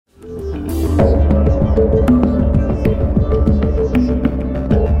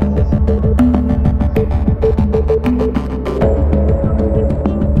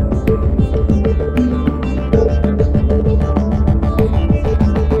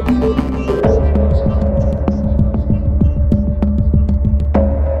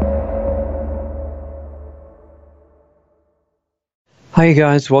Hi, you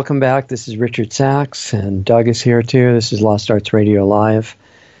guys. Welcome back. This is Richard Sachs, and Doug is here too. This is Lost Arts Radio Live.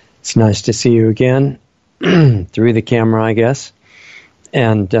 It's nice to see you again through the camera, I guess.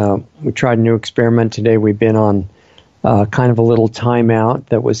 And we tried a new experiment today. We've been on kind of a little timeout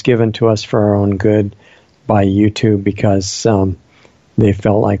that was given to us for our own good by YouTube because they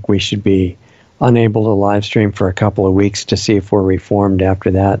felt like we should be unable to live stream for a couple of weeks to see if we're reformed after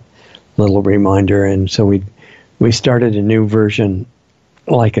that little reminder. And so we started a new version,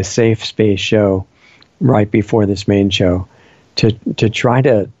 like a safe space show, right before this main show, to try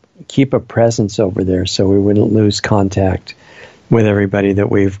to keep a presence over there so we wouldn't lose contact with everybody that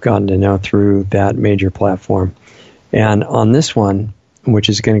we've gotten to know through that major platform. And on this one, which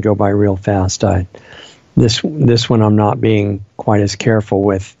is going to go by real fast, this one I'm not being quite as careful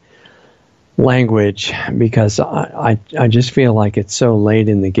with language because I just feel like it's so late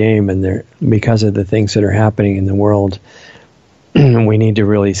in the game, and because of the things that are happening in the world, we need to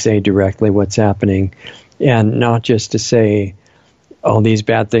really say directly what's happening, and not just to say, oh, these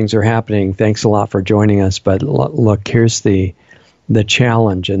bad things are happening, thanks a lot for joining us, but look, here's the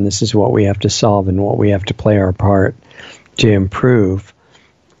challenge, and this is what we have to solve and what we have to play our part to improve.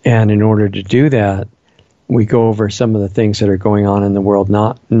 And in order to do that, we go over some of the things that are going on in the world,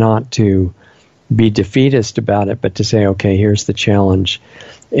 not to be defeatist about it, but to say, okay, here's the challenge.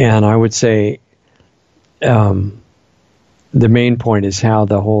 And I would say the main point is how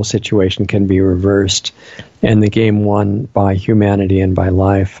the whole situation can be reversed and the game won by humanity and by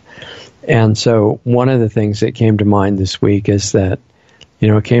life. And so one of the things that came to mind this week is that,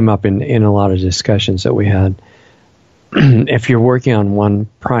 it came up in a lot of discussions that we had. If you're working on one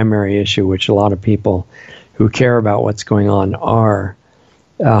primary issue, which a lot of people who care about what's going on are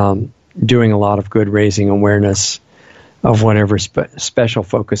doing a lot of good, raising awareness of whatever special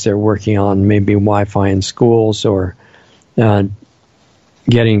focus they're working on, maybe Wi-Fi in schools, or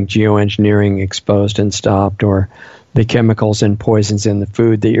getting geoengineering exposed and stopped, or the chemicals and poisons in the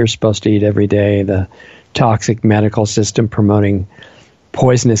food that you're supposed to eat every day, the toxic medical system promoting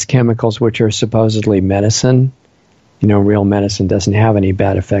poisonous chemicals which are supposedly medicine. Real medicine doesn't have any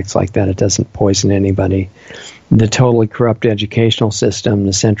bad effects like that. It doesn't poison anybody. The totally corrupt educational system,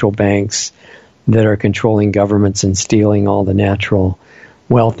 the central banks that are controlling governments and stealing all the natural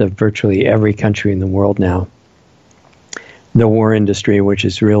wealth of virtually every country in the world now. The war industry, which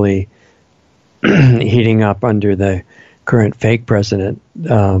is really heating up under the current fake president,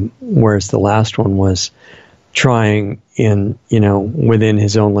 whereas the last one was trying within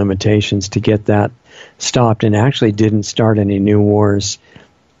his own limitations to get that stopped, and actually didn't start any new wars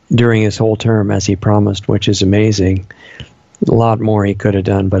during his whole term as he promised, which is amazing. A lot more he could have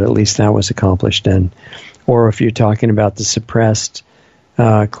done, but at least that was accomplished. Or if you're talking about the suppressed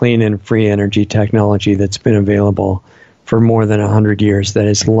clean and free energy technology that's been available for more than 100 years, that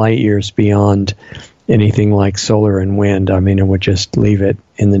is light years beyond anything like solar and wind. It would just leave it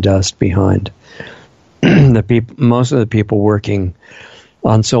in the dust behind. Most of the people working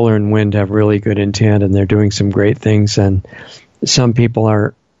on solar and wind have really good intent, and they're doing some great things. And some people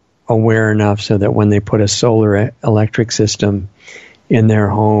are aware enough so that when they put a solar electric system in their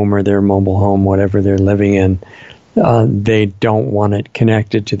home or their mobile home, whatever they're living in, they don't want it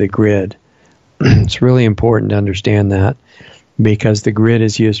connected to the grid. It's really important to understand that, because the grid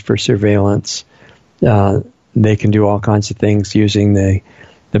is used for surveillance. They can do all kinds of things using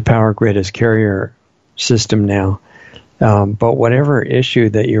the power grid as carrier system now. But whatever issue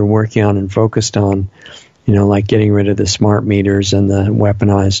that you're working on and focused on, like getting rid of the smart meters and the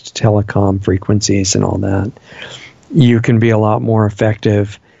weaponized telecom frequencies and all that, you can be a lot more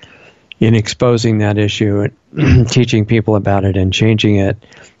effective in exposing that issue and teaching people about it and changing it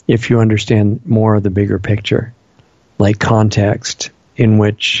if you understand more of the bigger picture, like context in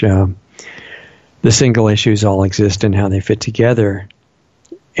which the single issues all exist and how they fit together.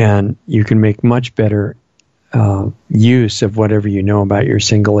 And you can make much better use of whatever you know about your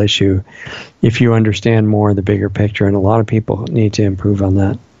single issue if you understand more of the bigger picture. And a lot of people need to improve on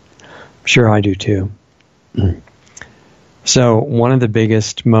that. I'm sure I do too. So one of the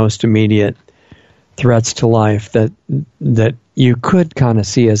biggest, most immediate threats to life that you could kind of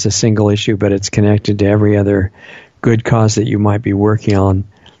see as a single issue, but it's connected to every other good cause that you might be working on.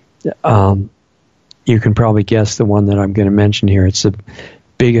 You can probably guess the one that I'm going to mention here. It's the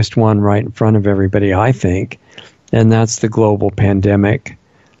biggest one right in front of everybody, I think, and that's the global pandemic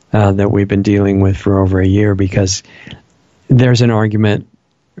that we've been dealing with for over a year, because there's an argument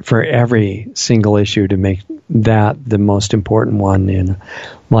for every single issue to make that the most important one. And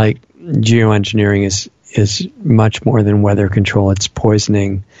like geoengineering is much more than weather control. It's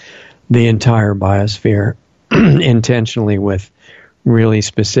poisoning the entire biosphere intentionally with really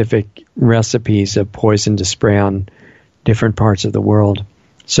specific recipes of poison to spray on different parts of the world.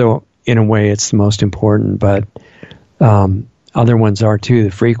 So in a way, it's the most important, but other ones are too.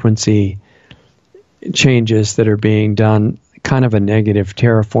 The frequency changes that are being done, kind of a negative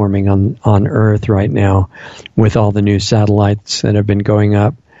terraforming on Earth right now with all the new satellites that have been going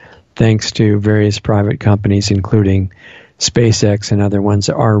up thanks to various private companies, including SpaceX and other ones,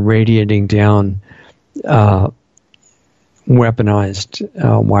 are radiating down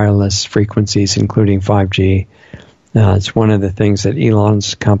weaponized wireless frequencies, including 5G. It's one of the things that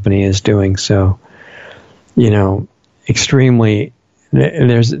Elon's company is doing. So, extremely,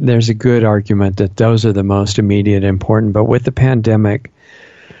 there's a good argument that those are the most immediate important. But with the pandemic,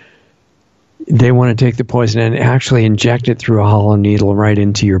 they want to take the poison and actually inject it through a hollow needle right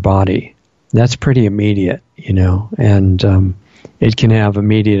into your body. That's pretty immediate, and it can have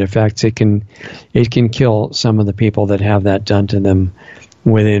immediate effects. It can kill some of the people that have that done to them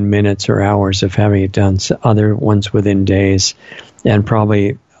within minutes or hours of having it done. Other ones within days, and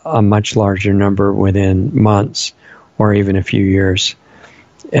probably a much larger number within months or even a few years.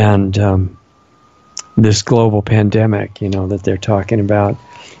 And this global pandemic, that they're talking about,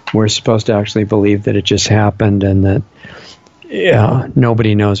 we're supposed to actually believe that it just happened and that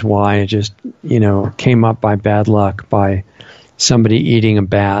nobody knows why. It just, came up by bad luck, by somebody eating a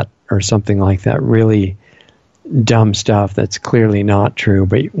bat or something like that. Really dumb stuff that's clearly not true,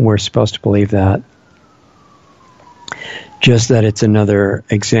 but we're supposed to believe that. Just that it's another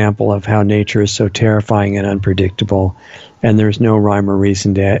example of how nature is so terrifying and unpredictable, and there's no rhyme or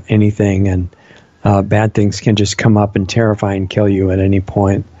reason to anything, and bad things can just come up and terrify and kill you at any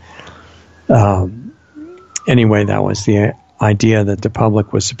point. Anyway, that was the idea that the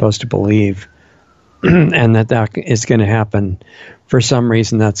public was supposed to believe, and that is going to happen. For some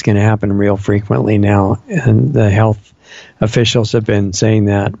reason, that's going to happen real frequently now, and the health officials have been saying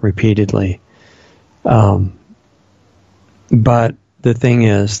that repeatedly. But the thing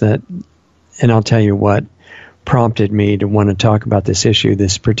is that, and I'll tell you what prompted me to want to talk about this issue,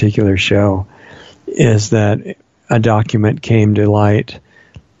 this particular show, is that a document came to light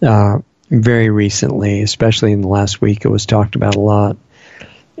very recently, especially in the last week. It was talked about a lot,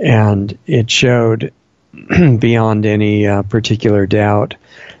 and it showed beyond any particular doubt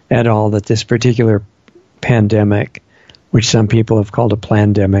at all that this particular pandemic, which some people have called a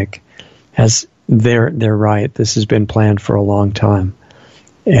plandemic, they're right. This has been planned for a long time.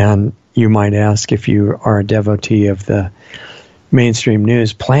 And you might ask, if you are a devotee of the mainstream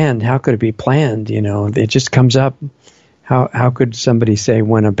news, planned? How could it be planned? It just comes up. How could somebody say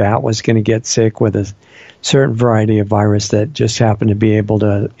when a bat was going to get sick with a certain variety of virus that just happened to be able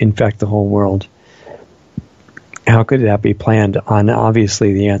to infect the whole world? How could that be planned? And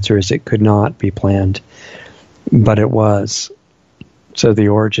obviously the answer is it could not be planned, but it was. So the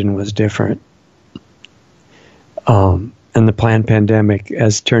origin was different. And the planned pandemic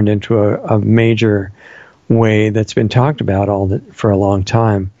has turned into a major way that's been talked about for a long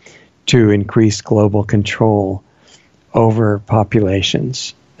time to increase global control over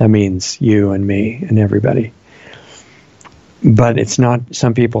populations. That means you and me and everybody. But it's not,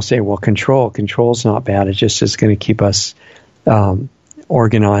 some people say, well, control's not bad. It just is going to keep us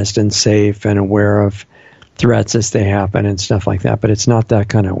organized and safe and aware of threats as they happen and stuff like that. But it's not that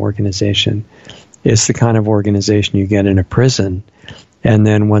kind of organization. It's the kind of organization you get in a prison. And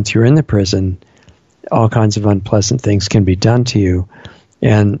then once you're in the prison, all kinds of unpleasant things can be done to you.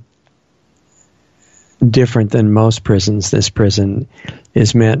 And different than most prisons, this prison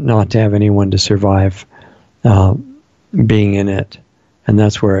is meant not to have anyone to survive being in it. And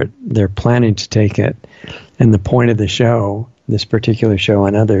that's where they're planning to take it. And the point of the show, this particular show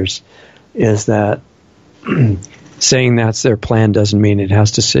and others, is that saying that's their plan doesn't mean it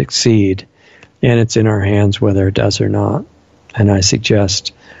has to succeed. And it's in our hands whether it does or not. And I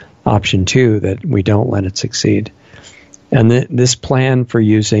suggest option 2, that we don't let it succeed. And this plan for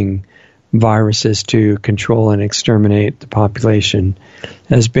using viruses to control and exterminate the population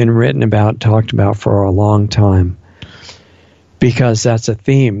has been written about, talked about for a long time, because that's a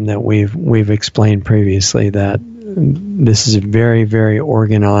theme that we've explained previously, that this is a very, very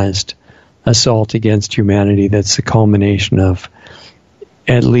organized assault against humanity that's the culmination of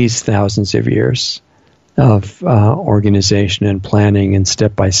at least thousands of years of organization and planning and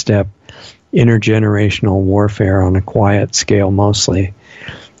step-by-step intergenerational warfare on a quiet scale mostly.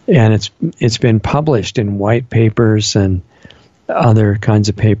 And it's been published in white papers and other kinds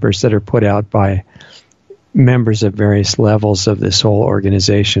of papers that are put out by members of various levels of this whole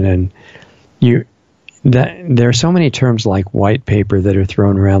organization. And there are so many terms like white paper that are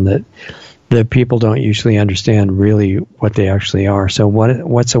thrown around that that people don't usually understand really what they actually are. So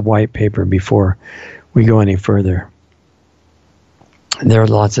what's a white paper before we go any further? There are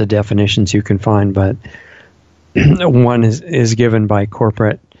lots of definitions you can find, but one is given by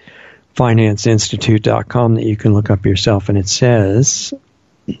corporatefinanceinstitute.com that you can look up yourself, and it says,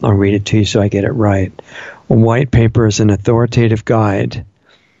 I'll read it to you so I get it right. A white paper is an authoritative guide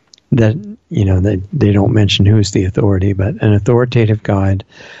that, they don't mention who's the authority, but an authoritative guide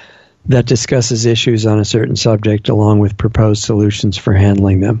that discusses issues on a certain subject along with proposed solutions for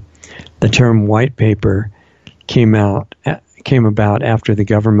handling them. The term white paper came about after the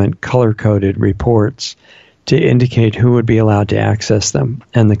government color-coded reports to indicate who would be allowed to access them,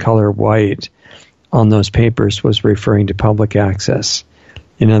 and the color white on those papers was referring to public access.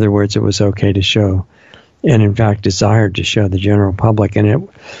 In other words, it was okay to show, and in fact desired to show the general public, and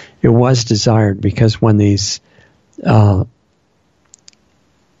it was desired because when these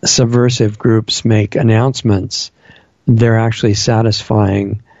subversive groups make announcements, they're actually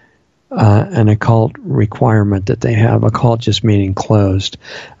satisfying an occult requirement that they have. Occult just meaning closed.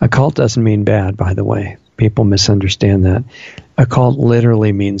 Occult doesn't mean bad, by the way. People misunderstand that. Occult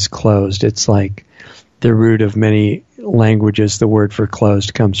literally means closed. It's like the root of many languages. The word for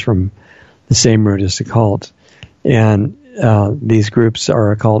closed comes from the same root as occult. And these groups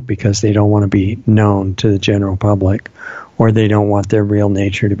are occult because they don't want to be known to the general public, or they don't want their real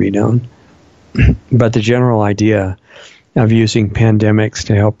nature to be known. But the general idea of using pandemics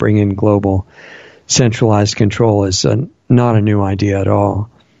to help bring in global centralized control is not a new idea at all.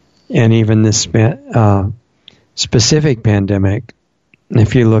 And even this specific pandemic,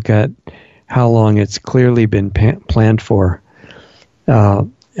 if you look at how long it's clearly been planned for,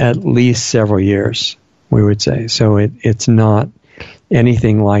 at least several years, we would say. So it's not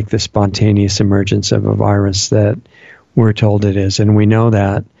anything like the spontaneous emergence of a virus that we're told it is. And we know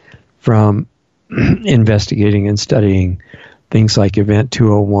that from investigating and studying things like Event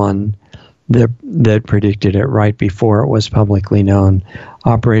 201 that predicted it right before it was publicly known,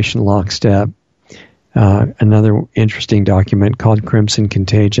 Operation Lockstep, another interesting document called Crimson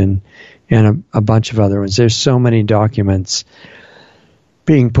Contagion, and a bunch of other ones. There's so many documents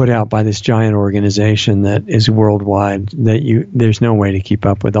being put out by this giant organization that is worldwide that there's no way to keep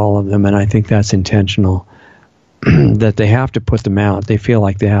up with all of them, and I think that's intentional. That they have to put them out. They feel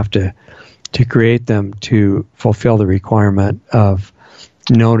like they have to create them to fulfill the requirement of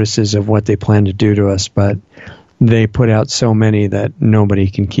notices of what they plan to do to us, but they put out so many that nobody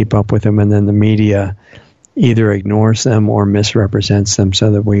can keep up with them, and then the media either ignores them or misrepresents them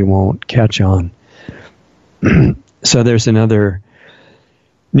so that we won't catch on. So there's another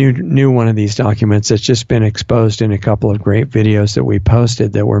new one of these documents that's just been exposed in a couple of great videos that we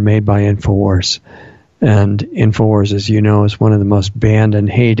posted that were made by InfoWars. And InfoWars, as you know, is one of the most banned and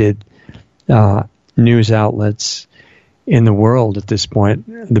hated news outlets in the world at this point.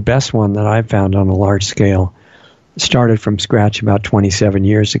 The best one that I've found on a large scale started from scratch about 27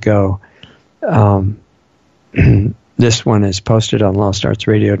 years ago. This one is posted on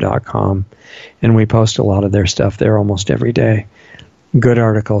LostArtsRadio.com, and we post a lot of their stuff there almost every day. Good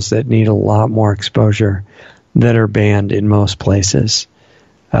articles that need a lot more exposure that are banned in most places.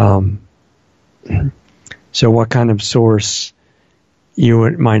 So what kind of source, you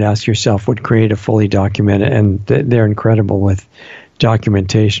might ask yourself, would create a fully documented, and they're incredible with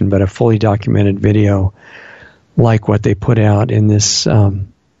documentation, but a fully documented video like what they put out in this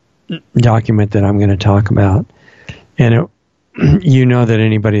document that I'm going to talk about. And you know that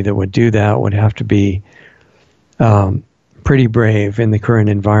anybody that would do that would have to be pretty brave in the current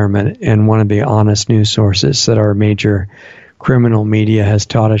environment, and one of the honest news sources that our major criminal media has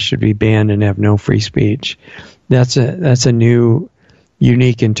taught us should be banned and have no free speech. That's a new,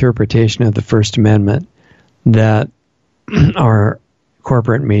 unique interpretation of the First Amendment that our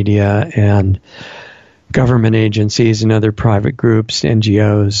corporate media and government agencies and other private groups,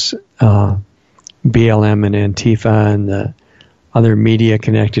 NGOs, BLM and Antifa and the other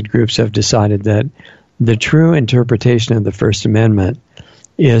media-connected groups have decided that the true interpretation of the First Amendment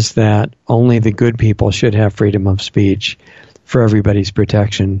is that only the good people should have freedom of speech for everybody's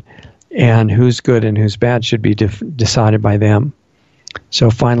protection, and who's good and who's bad should be decided by them.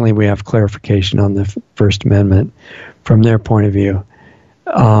 So finally we have clarification on the First Amendment from their point of view.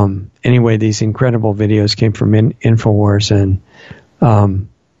 Anyway, these incredible videos came from InfoWars, and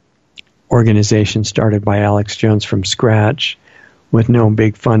organization started by Alex Jones from scratch with no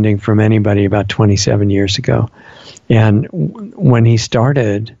big funding from anybody about 27 years ago. And when he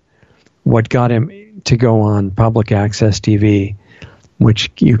started, what got him to go on public access TV, which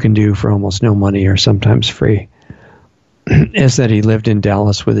you can do for almost no money or sometimes free, is that he lived in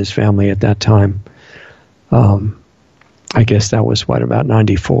Dallas with his family at that time. I guess that was, about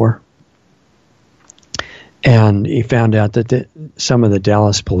 94. And he found out that some of the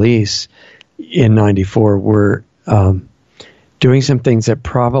Dallas police in 94 were doing some things that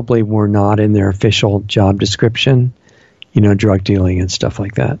probably were not in their official job description, drug dealing and stuff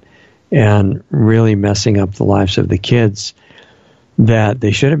like that, and really messing up the lives of the kids that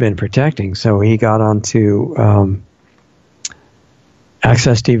they should have been protecting. So he got onto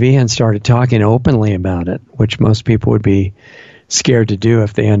Access TV and started talking openly about it, which most people would be scared to do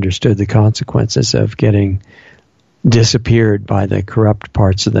if they understood the consequences of getting disappeared by the corrupt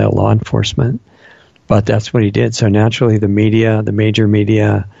parts of the law enforcement. But that's what he did. So naturally, the media, the major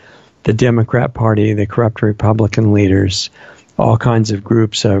media, the Democrat Party, the corrupt Republican leaders, all kinds of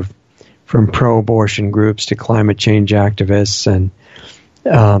groups from pro-abortion groups to climate change activists, and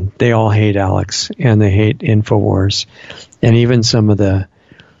they all hate Alex, and they hate InfoWars. And even some of the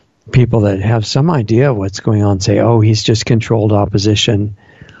people that have some idea of what's going on say, oh, he's just controlled opposition.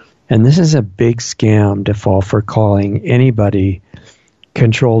 And this is a big scam to fall for calling anybody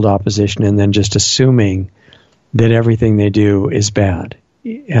controlled opposition and then just assuming that everything they do is bad.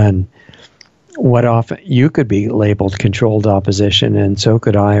 And what often you could be labeled controlled opposition, and so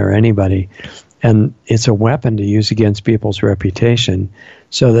could I or anybody. And it's a weapon to use against people's reputation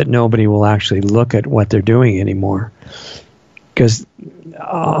so that nobody will actually look at what they're doing anymore. Because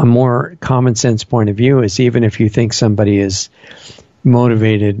a more common sense point of view is, even if you think somebody is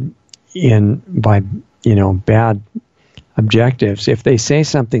motivated by bad objectives, if they say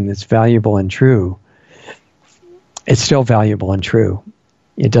something that's valuable and true, it's still valuable and true.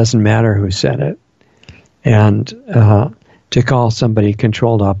 It doesn't matter who said it. And to call somebody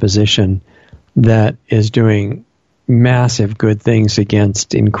controlled opposition that is doing massive good things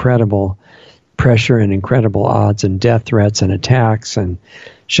against incredible pressure and incredible odds and death threats and attacks and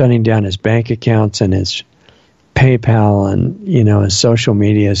shutting down his bank accounts and his PayPal and, his social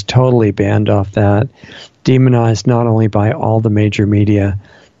media is totally banned off that, demonized not only by all the major media,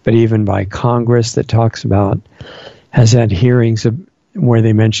 but even by Congress that has had hearings where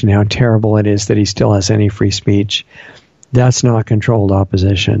they mention how terrible it is that he still has any free speech. That's not controlled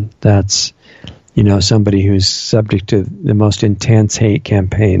opposition. That's, somebody who's subject to the most intense hate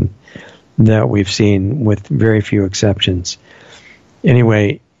campaign that we've seen, with very few exceptions.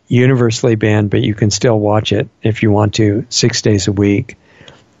 Anyway, universally banned, but you can still watch it if you want to, 6 days a week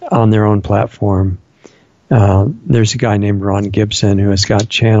on their own platform. There's a guy named Ron Gibson who has got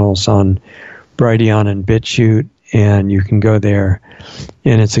channels on Brighteon and BitChute, and you can go there,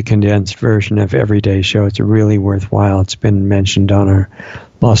 and it's a condensed version of Everyday Show. It's really worthwhile. It's been mentioned on our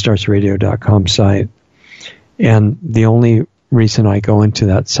LostArtsRadio.com site. And the only reason I go into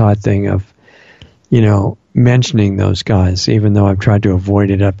that side thing of, mentioning those guys, even though I've tried to avoid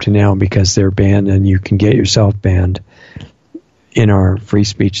it up to now because they're banned and you can get yourself banned in our free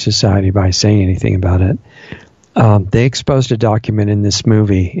speech society by saying anything about it. They exposed a document in this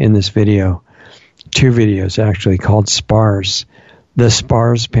video, 2 videos actually, called SPARS, the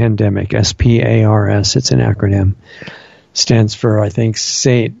SPARS pandemic, SPARS, it's an acronym, stands for, I think,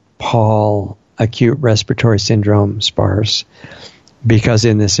 St. Paul Acute Respiratory Syndrome, SPARS, because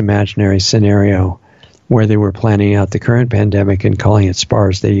in this imaginary scenario where they were planning out the current pandemic and calling it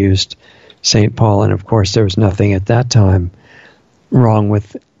SPARS, they used St. Paul, and of course there was nothing at that time wrong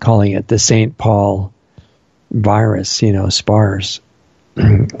with calling it the St. Paul virus, SPARS.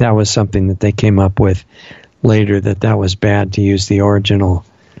 That was something that they came up with later, that was bad to use the original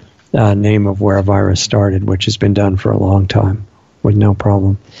name of where a virus started, which has been done for a long time with no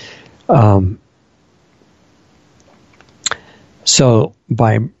problem. So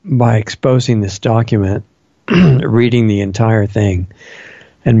by exposing this document, reading the entire thing,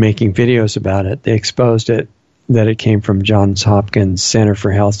 and making videos about it, they exposed that it came from Johns Hopkins Center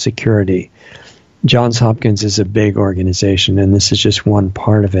for Health Security. Johns Hopkins is a big organization, and this is just one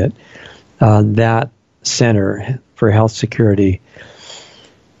part of it. That Center for Health Security,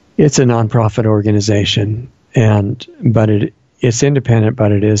 it's a nonprofit organization, but it's independent,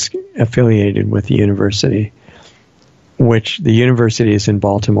 but it is affiliated with the university, which the university is in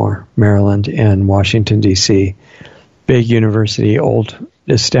Baltimore, Maryland, and Washington, D.C. Big university,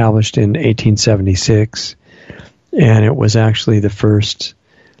 established in 1876, and it was actually the first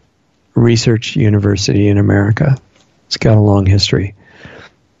research university in America. It's got a long history.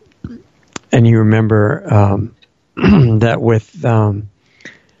 And you remember that with the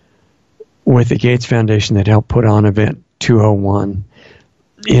Gates Foundation that helped put on Event 201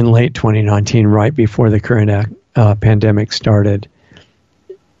 in late 2019, right before the current pandemic started,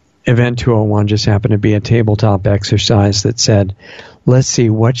 Event 201 just happened to be a tabletop exercise that said, let's see,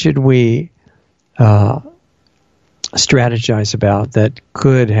 what should we strategize about that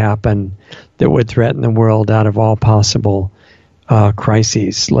could happen that would threaten the world out of all possible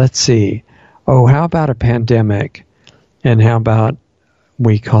crises? Let's see. Oh, how about a pandemic? And how about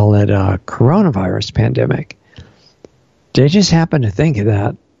we call it a coronavirus pandemic? They just happened to think of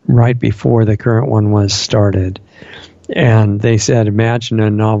that right before the current one was started. And they said, imagine a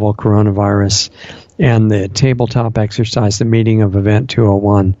novel coronavirus. And the tabletop exercise, the meeting of Event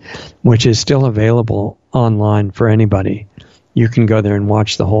 201, which is still available online for anybody. You can go there and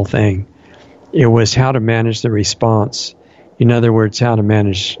watch the whole thing. It was how to manage the response. In other words, how to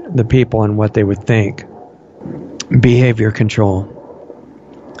manage the people and what they would think. Behavior control.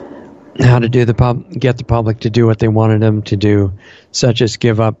 How to do get the public to do what they wanted them to do, such as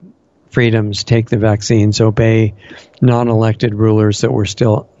give up freedoms, take the vaccines, obey non-elected rulers that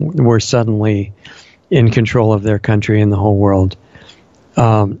were suddenly in control of their country and the whole world,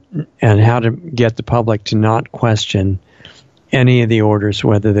 and how to get the public to not question any of the orders,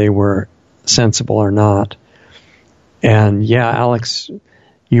 whether they were sensible or not. And yeah, Alex,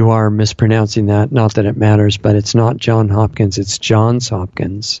 you are mispronouncing that. Not that it matters, but it's not John Hopkins, it's Johns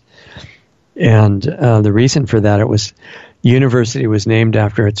Hopkins. And the reason for that, university was named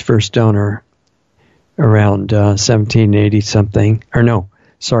after its first donor around 1780 something,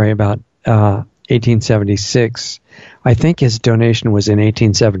 about 1876. I think his donation was in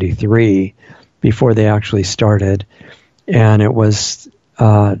 1873 before they actually started. And it was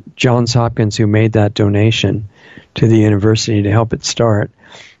Johns Hopkins who made that donation to the university to help it start.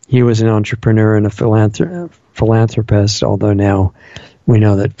 He was an entrepreneur and a philanthropist, although now we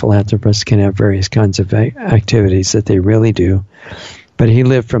know that philanthropists can have various kinds of activities that they really do. But he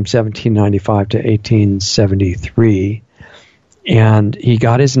lived from 1795 to 1873, and he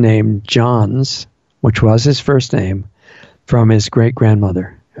got his name, Johns, which was his first name, from his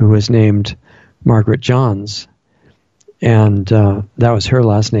great-grandmother, who was named Margaret Johns. And that was her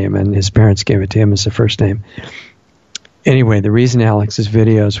last name, and his parents gave it to him as the first name. Anyway, the reason Alex's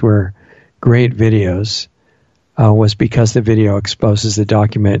videos were great videos was because the video exposes the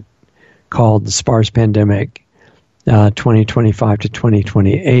document called the SPARS Pandemic 2025 to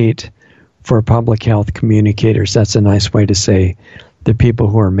 2028 for public health communicators. That's a nice way to say the people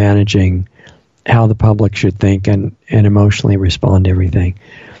who are managing how the public should think and emotionally respond to everything.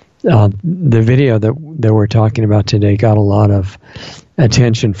 The video that we're talking about today got a lot of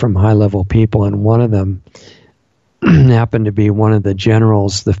attention from high-level people, and one of them happened to be one of the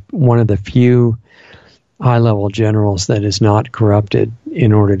generals, one of the few high-level generals that is not corrupted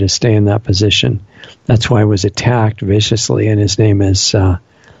in order to stay in that position. That's why he was attacked viciously, and his name is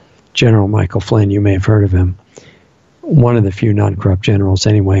General Michael Flynn. You may have heard of him. One of the few non-corrupt generals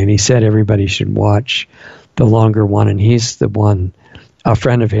anyway, and he said everybody should watch the longer one, and he's the one, a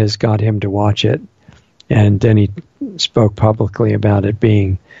friend of his got him to watch it, and then he spoke publicly about it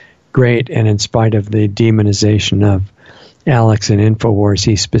being great, and in spite of the demonization of Alex and InfoWars,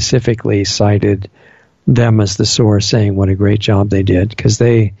 he specifically cited them as the source, saying what a great job they did, because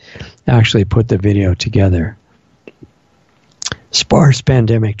they actually put the video together. SPARS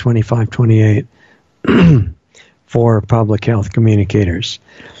Pandemic 2528 for public health communicators.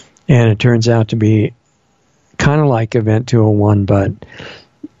 And it turns out to be kind of like Event 201, but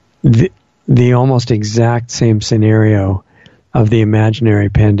the almost exact same scenario of the imaginary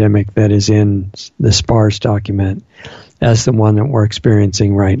pandemic that is in the SPARS document as the one that we're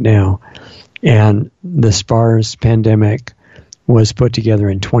experiencing right now. And the SPARS pandemic was put together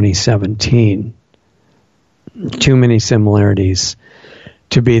in 2017. Too many similarities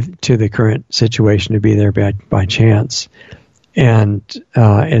to the current situation to be there by chance. And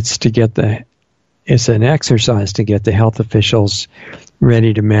it's an exercise to get the health officials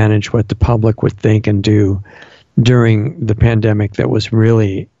ready to manage what the public would think and do during the pandemic that was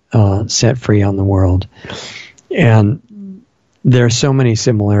really set free on the world. And there are so many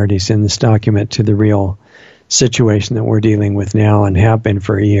similarities in this document to the real situation that we're dealing with now and have been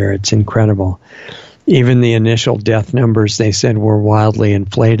for a year. It's incredible. Even the initial death numbers, they said, were wildly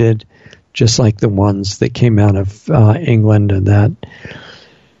inflated, just like the ones that came out of England, and that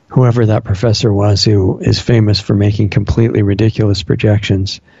whoever that professor was who is famous for making completely ridiculous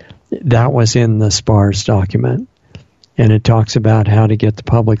projections, that was in the SPARS document. And it talks about how to get the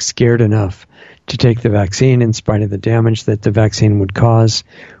public scared enough to take the vaccine in spite of the damage that the vaccine would cause,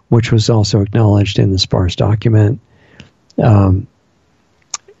 which was also acknowledged in the SPARS document.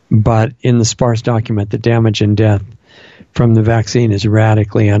 But in the SPARS document, the damage and death from the vaccine is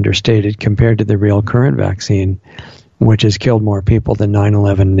radically understated compared to the real current vaccine, which has killed more people than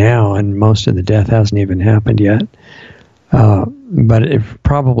 9/11 now, and most of the death hasn't even happened yet. But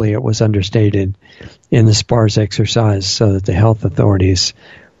probably it was understated in the SPARS exercise so that the health authorities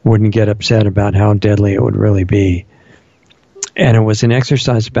wouldn't get upset about how deadly it would really be. And it was an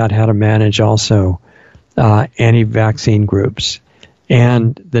exercise about how to manage also anti-vaccine groups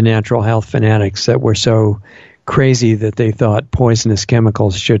and the natural health fanatics that were so crazy that they thought poisonous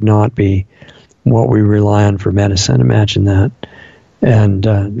chemicals should not be what we rely on for medicine. Imagine that. And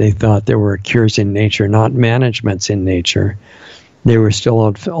they thought there were cures in nature, not managements in nature. They were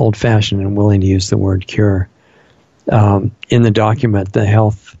still old-fashioned and willing to use the word cure. In the document, the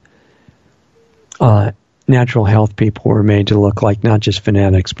natural health people were made to look like not just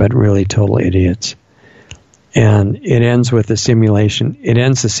fanatics, but really total idiots. And it ends with the simulation. It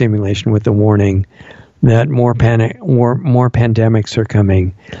ends the simulation with the warning that more pandemics are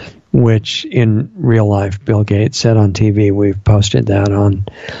coming, which in real life, Bill Gates said on TV. We've posted that on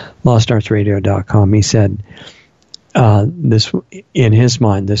LostArtsRadio.com. He said this, in his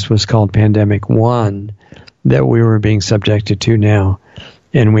mind, this was called Pandemic 1 that we were being subjected to now,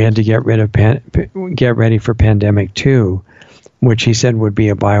 and we had to get ready for Pandemic 2, which he said would be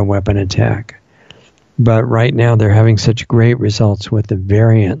a bioweapon attack. But right now they're having such great results with the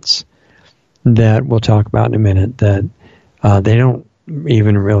variants that we'll talk about in a minute that they don't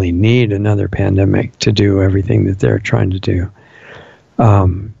even really need another pandemic to do everything that they're trying to do.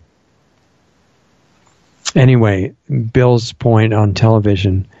 Anyway, Bill's point on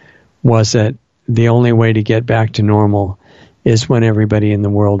television was that the only way to get back to normal is when everybody in the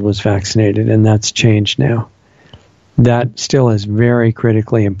world was vaccinated, and that's changed now. That still is very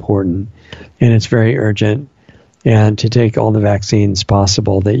critically important, and it's very urgent, and to take all the vaccines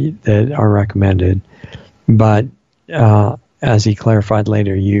possible that are recommended. But as he clarified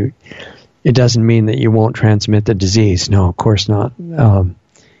later, it doesn't mean that you won't transmit the disease. No, of course not.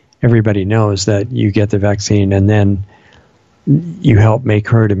 Everybody knows that you get the vaccine and then you help make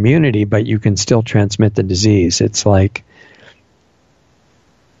herd immunity, but you can still transmit the disease. It's like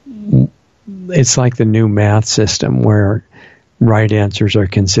the new math system where right answers are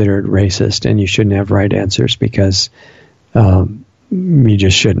considered racist, and you shouldn't have right answers because you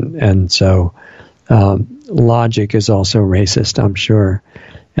just shouldn't. And so logic is also racist, I'm sure.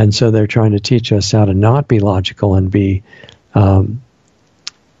 And so they're trying to teach us how to not be logical and be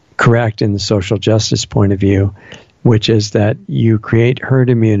correct in the social justice point of view, which is that you create herd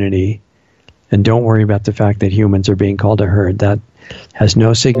immunity and don't worry about the fact that humans are being called a herd. That has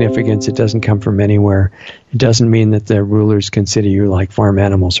no significance. It doesn't come from anywhere. It doesn't mean that the rulers consider you like farm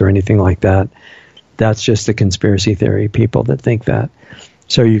animals or anything like that. That's just the conspiracy theory people that think that.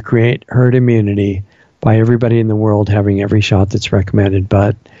 So you create herd immunity by everybody in the world having every shot that's recommended,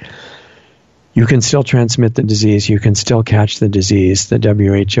 but you can still transmit the disease. You can still catch the disease. The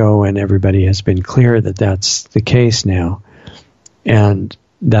WHO and everybody has been clear that that's the case now. And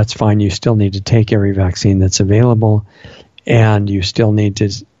that's fine. You still need to take every vaccine that's available, and you still need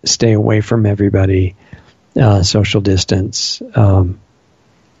to stay away from everybody, social distance,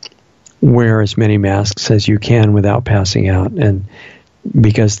 wear as many masks as you can without passing out. And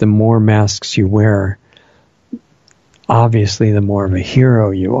because the more masks you wear, obviously the more of a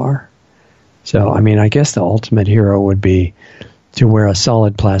hero you are. So, I mean, I guess the ultimate hero would be to wear a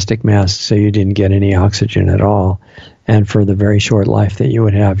solid plastic mask so you didn't get any oxygen at all. And for the very short life that you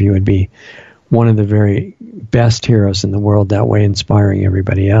would have, you would be one of the very best heroes in the world, that way inspiring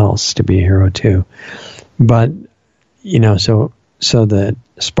everybody else to be a hero too. But, so the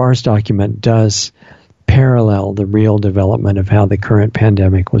SPARS document does parallel the real development of how the current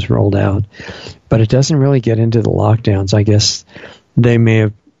pandemic was rolled out. But it doesn't really get into the lockdowns. I guess they may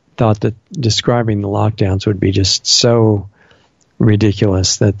have thought that describing the lockdowns would be just so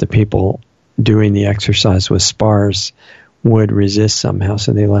ridiculous that the people doing the exercise with SPARS would resist somehow,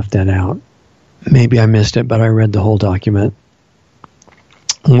 so they left that out. Maybe I missed it, but I read the whole document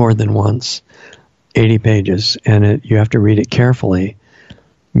more than once, 80 pages, and you have to read it carefully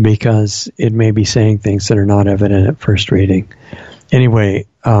because it may be saying things that are not evident at first reading. Anyway,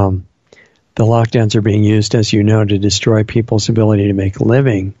 the lockdowns are being used, as you know, to destroy people's ability to make a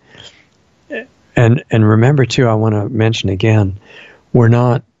living. And remember, too, I want to mention again, we're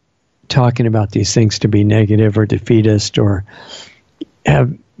not talking about these things to be negative or defeatist or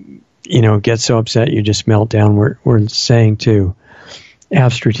have, get so upset you just melt down. We're saying to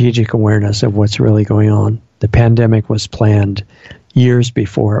have strategic awareness of what's really going on. The pandemic was planned years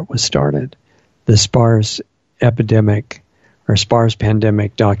before it was started. The SPARS epidemic or SPARS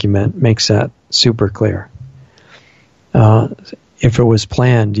pandemic document makes that super clear. If it was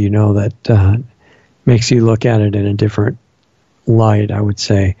planned, that makes you look at it in a different light, I would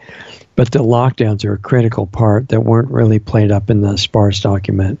say. But the lockdowns are a critical part that weren't really played up in the SPARS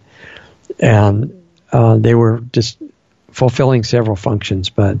document. And they were just fulfilling several functions,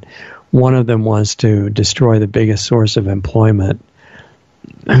 but one of them was to destroy the biggest source of employment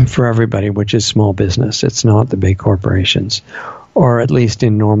for everybody, which is small business. It's not the big corporations, or at least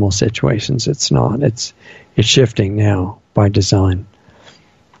in normal situations, it's not. It's shifting now by design.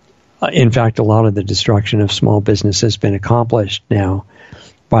 In fact, a lot of the destruction of small business has been accomplished now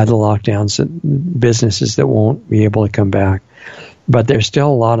by the lockdowns, businesses that won't be able to come back. But there's still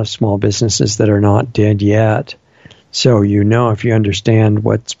a lot of small businesses that are not dead yet. So if you understand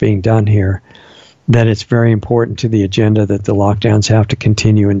what's being done here, that it's very important to the agenda that the lockdowns have to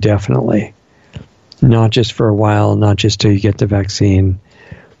continue indefinitely. Not just for a while, not just till you get the vaccine.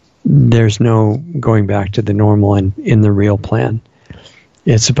 There's no going back to the normal in the real plan.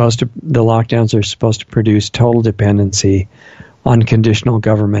 The lockdowns are supposed to produce total dependency on conditional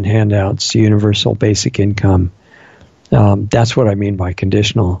government handouts, universal basic income. That's what I mean by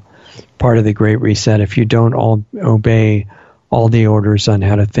conditional. Part of the Great Reset, if you don't obey all the orders on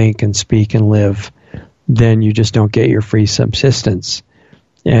how to think and speak and live, then you just don't get your free subsistence,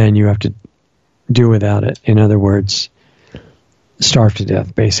 and you have to do without it. In other words, starve to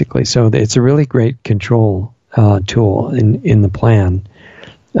death, basically. So it's a really great control tool in the plan.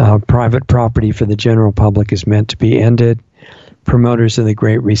 Private property for the general public is meant to be ended. Promoters of the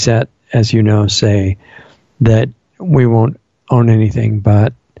Great Reset, as you know, say that we won't own anything,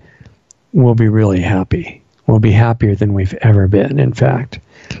 but we'll be really happy. We'll be happier than we've ever been, in fact.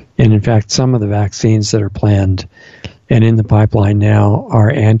 And in fact, some of the vaccines that are planned and in the pipeline now are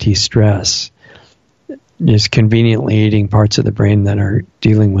anti-stress, just conveniently eating parts of the brain that are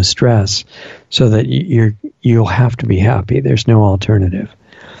dealing with stress, so that you'll have to be happy. There's no alternative.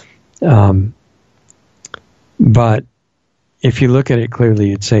 But if you look at it clearly,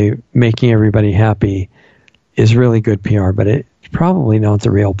 you'd say making everybody happy is really good PR, but it's probably not the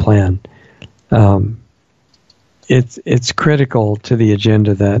real plan. It's critical to the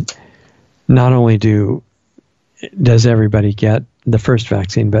agenda that not only does everybody get the first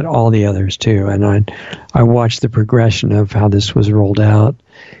vaccine, but all the others too. And I watched the progression of how this was rolled out.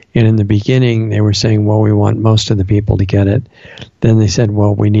 And in the beginning, they were saying, well, we want most of the people to get it. Then they said,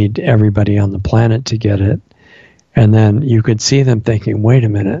 well, we need everybody on the planet to get it. And then you could see them thinking, wait a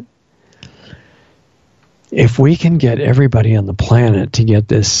minute. If we can get everybody on the planet to get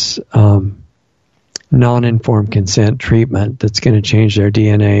this non-informed consent treatment that's going to change their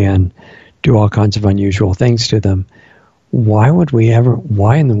DNA and do all kinds of unusual things to them, why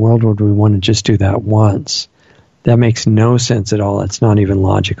in the world would we want to just do that once? That makes no sense at all. It's not even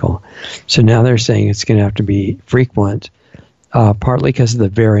logical. So now they're saying it's going to have to be frequent, partly because of the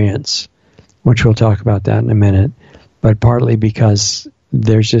variants, which we'll talk about that in a minute, but partly because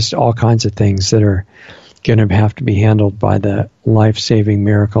there's just all kinds of things that are going to have to be handled by the life-saving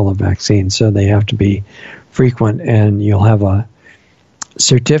miracle of vaccines. So they have to be frequent, and you'll have a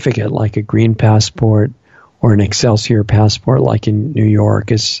certificate like a green passport or an Excelsior passport like in New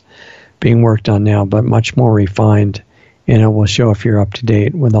York is being worked on now, but much more refined, and it will show if you're up to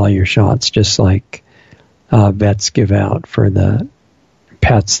date with all your shots, just like vets give out for the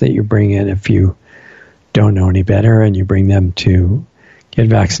pets that you bring in if you don't know any better and you bring them to get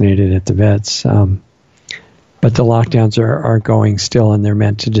vaccinated at the vets. But the lockdowns are going still, and they're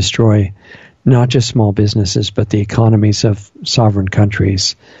meant to destroy not just small businesses, but the economies of sovereign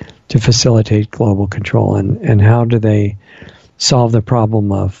countries to facilitate global control. And how do they solve the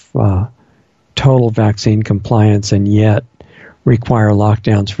problem of total vaccine compliance and yet require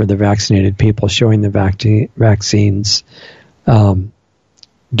lockdowns for the vaccinated people, showing the vaccines don't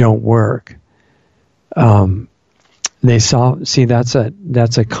work? That's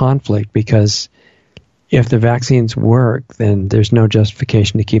a conflict, because if the vaccines work, then there's no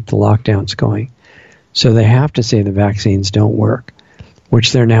justification to keep the lockdowns going. So they have to say the vaccines don't work,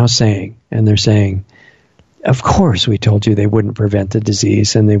 which they're now saying. And they're saying, of course we told you they wouldn't prevent the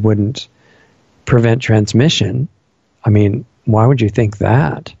disease and they wouldn't prevent transmission. I mean, why would you think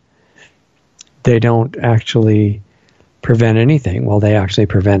that? They don't actually prevent anything. Well, they actually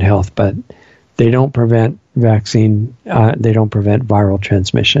prevent health, but they don't prevent they don't prevent viral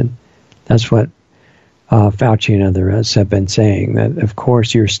transmission. That's what Fauci and others have been saying, that of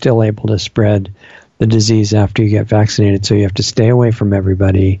course you're still able to spread the disease after you get vaccinated, so you have to stay away from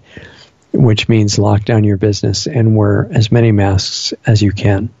everybody, which means lock down your business and wear as many masks as you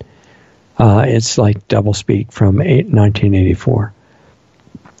can. It's like doublespeak from 1984.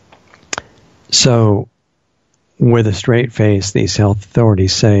 So with a straight face, these health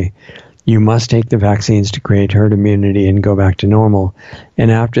authorities say You must take the vaccines to create herd immunity and go back to normal. And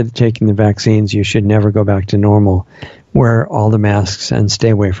after taking the vaccines, you should never go back to normal. Wear all the masks and stay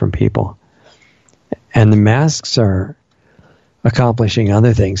away from people. And the masks are accomplishing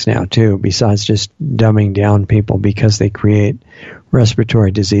other things now, too, besides just dumbing down people because they create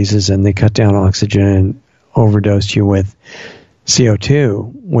respiratory diseases and they cut down oxygen and overdose you with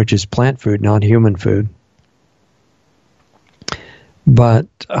CO2, which is plant food, not human food. But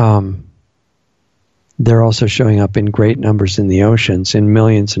they're also showing up in great numbers in the oceans, in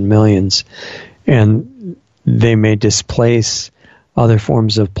millions and millions, and they may displace other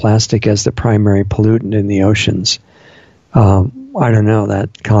forms of plastic as the primary pollutant in the oceans. I don't know,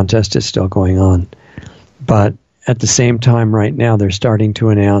 that contest is still going on. But at the same time right now, they're starting to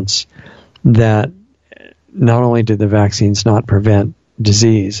announce that not only do the vaccines not prevent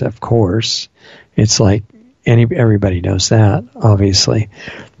disease, of course, it's like everybody knows that, obviously.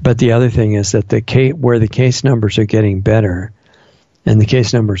 But the other thing is that where the case numbers are getting better, and the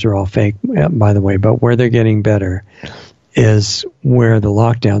case numbers are all fake, by the way, but where they're getting better is where the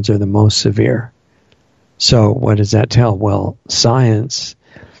lockdowns are the most severe. So what does that tell? Well, science,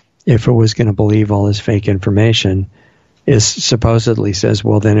 if it was going to believe all this fake information, is supposedly says,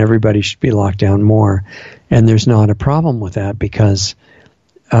 well, then everybody should be locked down more. And there's not a problem with that because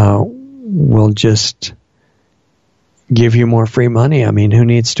we'll just give you more free money. I mean, who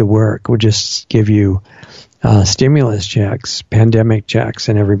needs to work? We'll just give you stimulus checks, pandemic checks,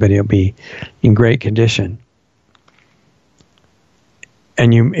 and everybody will be in great condition.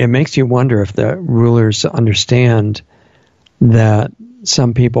 And it makes you wonder if the rulers understand that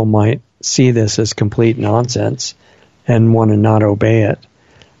some people might see this as complete nonsense and want to not obey it.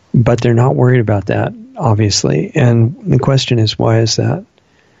 But they're not worried about that, obviously. And the question is, why is that?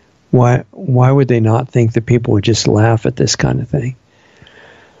 Why would they not think that people would just laugh at this kind of thing?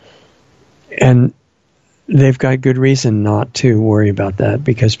 And they've got good reason not to worry about that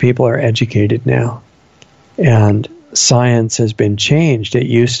because people are educated now. And science has been changed. It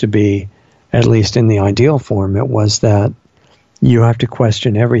used to be, at least in the ideal form, it was that you have to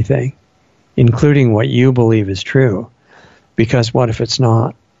question everything, including what you believe is true. Because what if it's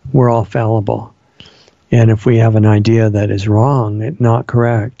not? We're all fallible. And if we have an idea that is wrong, it's not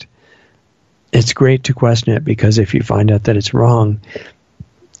correct, it's great to question it because if you find out that it's wrong,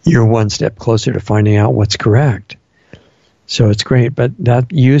 you're one step closer to finding out what's correct. So it's great, but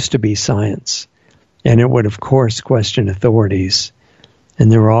that used to be science. And it would, of course, question authorities.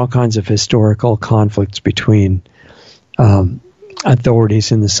 And there were all kinds of historical conflicts between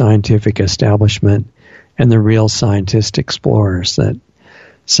authorities in the scientific establishment and the real scientist explorers that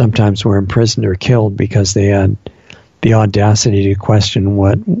sometimes were imprisoned or killed because they had the audacity to question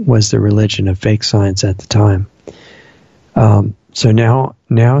what was the religion of fake science at the time. So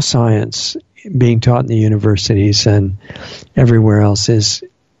now science being taught in the universities and everywhere else is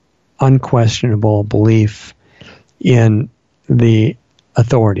unquestionable belief in the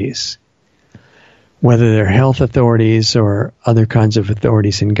authorities, whether they're health authorities or other kinds of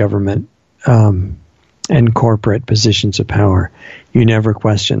authorities in government and corporate positions of power. You never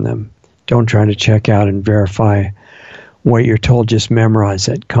question them. Don't try to check out and verify what you're told. Just memorize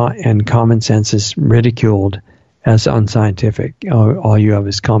it. And common sense is ridiculed as unscientific. All you have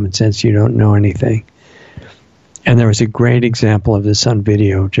is common sense. You don't know anything. And there was a great example of this on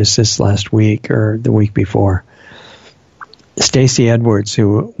video just this last week or the week before. Stacey Edwards,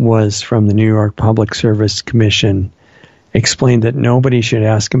 who was from the New York Public Service Commission, explained that nobody should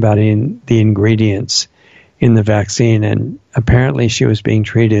ask about the ingredients in the vaccine. And apparently she was being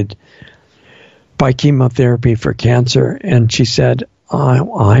treated by chemotherapy for cancer. And she said,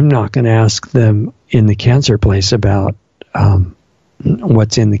 I'm not going to ask them in the cancer place about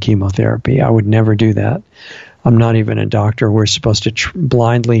what's in the chemotherapy. I would never do that. I'm not even a doctor. We're supposed to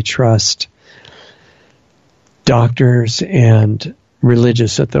blindly trust doctors and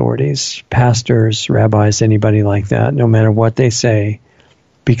religious authorities, pastors, rabbis, anybody like that, no matter what they say,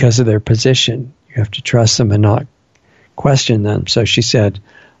 because of their position. You have to trust them and not question them. So she said,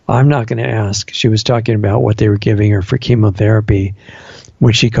 I'm not going to ask. She was talking about what they were giving her for chemotherapy,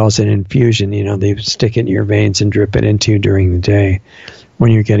 which she calls an infusion. You know, they stick it in your veins and drip it into you during the day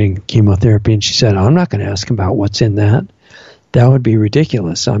when you're getting chemotherapy. And she said, I'm not going to ask about what's in that. That would be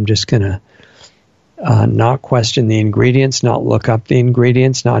ridiculous. I'm just going to not question the ingredients, not look up the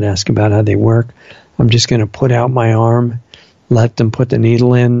ingredients, not ask about how they work. I'm just going to put out my arm, let them put the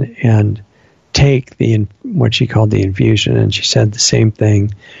needle in, and take what she called the infusion. And she said the same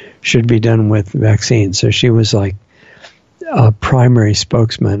thing should be done with vaccines. So she was like a primary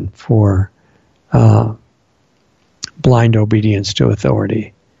spokesman for blind obedience to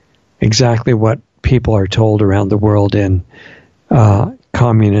authority. exactly what people are told around the world in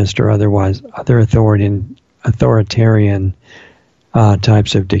communist or otherwise other authoritarian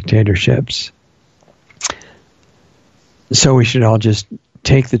types of dictatorships. So we should all just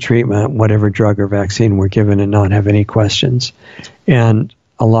take the treatment, whatever drug or vaccine we're given, and not have any questions. And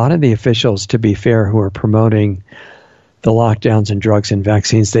a lot of the officials, to be fair, who are promoting the lockdowns and drugs and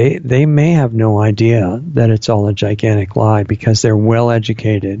vaccines, they may have no idea that it's all a gigantic lie because they're well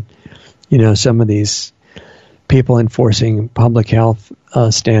educated. You know, some of these people enforcing public health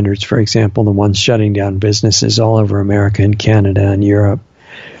standards, for example, the ones shutting down businesses all over America and Canada and Europe,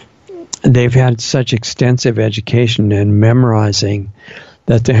 they've had such extensive education and memorizing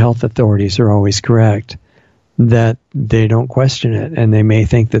that the health authorities are always correct, that they don't question it, and they may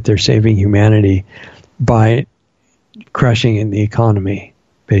think that they're saving humanity by crushing in the economy,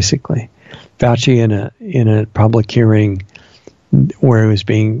 basically. Fauci, in a public hearing where he was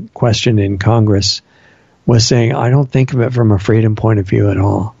being questioned in Congress, was saying, I don't think of it from a freedom point of view at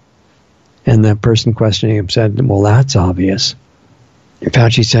all. And the person questioning him said, well, that's obvious.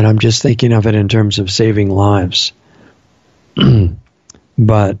 Fauci said, I'm just thinking of it in terms of saving lives.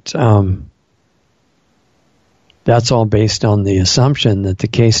 But that's all based on the assumption that the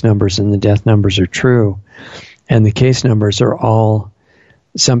case numbers and the death numbers are true. And the case numbers are all,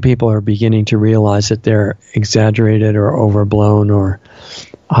 some people are beginning to realize that they're exaggerated or overblown or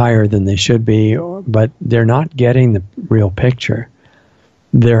higher than they should be, but they're not getting the real picture.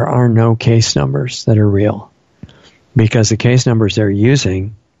 There are no case numbers that are real because the case numbers they're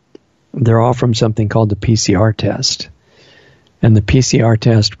using, they're all from something called the PCR test. And the PCR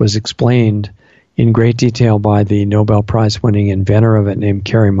test was explained in great detail by the Nobel Prize-winning inventor of it named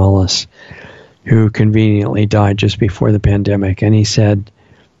Kary Mullis, who conveniently died just before the pandemic. And he said,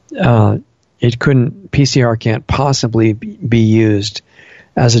 PCR can't possibly be used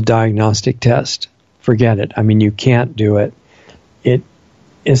as a diagnostic test. Forget it. I mean, you can't do it. It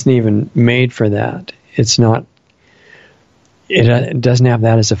isn't even made for that. It's not, it doesn't have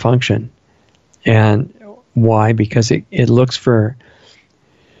that as a function. And why? Because it looks for,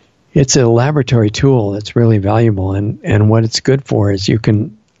 it's a laboratory tool that's really valuable. And what it's good for is you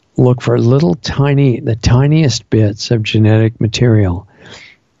can look for the tiniest bits of genetic material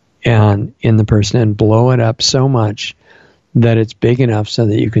and in the person and blow it up so much that it's big enough so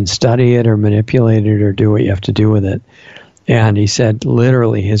that you can study it or manipulate it or do what you have to do with it. And he said,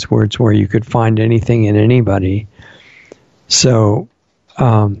 literally, his words were, you could find anything in anybody. So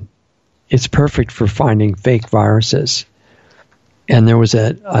it's perfect for finding fake viruses. And there was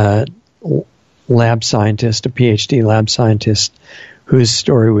a lab scientist, a PhD lab scientist, whose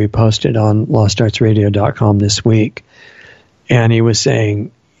story we posted on LostArtsRadio.com this week. And he was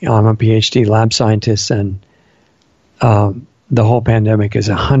saying, I'm a PhD lab scientist, and the whole pandemic is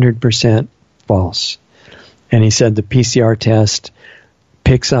 100% false. And he said the PCR test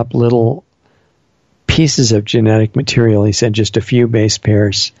picks up little pieces of genetic material. He said just a few base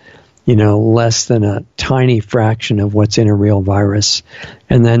pairs, less than a tiny fraction of what's in a real virus.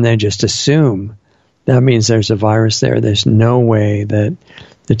 And then they just assume that means there's a virus there. There's no way that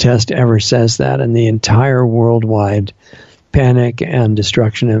the test ever says that. And the entire worldwide panic and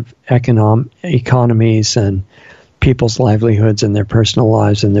destruction of economies and people's livelihoods and their personal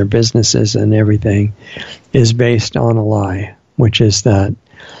lives and their businesses and everything is based on a lie, which is that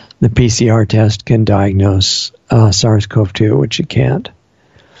the PCR test can diagnose SARS-CoV-2, which it can't.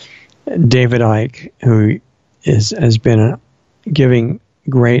 David Icke, who has been giving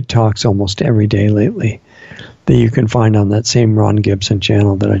great talks almost every day lately that you can find on that same Ron Gibson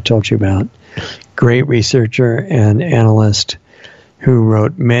channel that I told you about. Great researcher and analyst who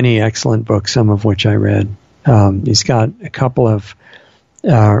wrote many excellent books, some of which I read. He's got a couple of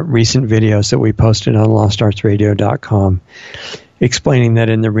recent videos that we posted on LostArtsRadio.com explaining that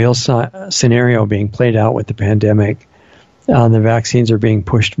in the real scenario being played out with the pandemic, the vaccines are being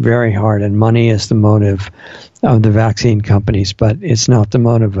pushed very hard, and money is the motive of the vaccine companies, but it's not the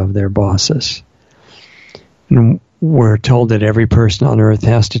motive of their bosses. And we're told that every person on Earth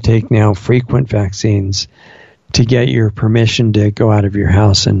has to take now frequent vaccines to get your permission to go out of your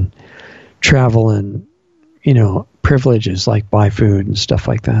house and travel and, privileges like buy food and stuff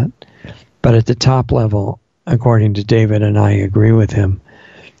like that. But at the top level, according to David, and I agree with him,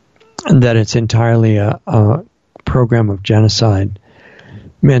 that it's entirely a program of genocide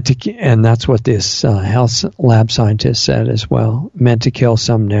meant to, and that's what this health lab scientist said as well, meant to kill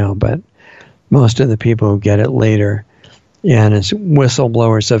some now, but most of the people who get it later, and as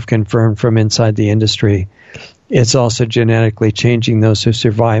whistleblowers have confirmed from inside the industry, it's also genetically changing those who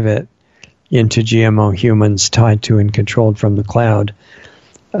survive it into GMO humans tied to and controlled from the cloud.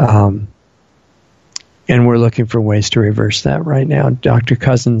 And we're looking for ways to reverse that right now. Dr.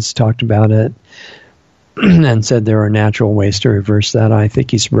 Cousins talked about it and said there are natural ways to reverse that. I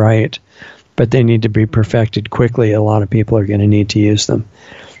think he's right, but they need to be perfected quickly. A lot of people are going to need to use them.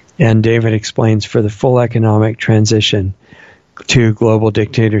 And David explains, for the full economic transition to global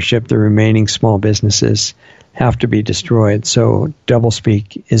dictatorship, the remaining small businesses have to be destroyed. So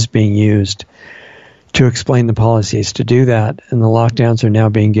doublespeak is being used to explain the policies to do that. And the lockdowns are now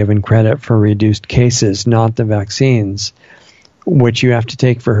being given credit for reduced cases, not the vaccines, which you have to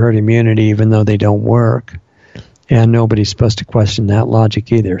take for herd immunity, even though they don't work. And nobody's supposed to question that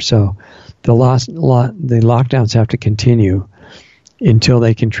logic either. So the lockdowns have to continue until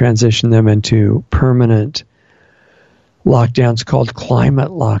they can transition them into permanent lockdowns called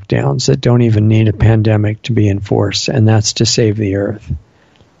climate lockdowns that don't even need a pandemic to be enforced, and that's to save the earth.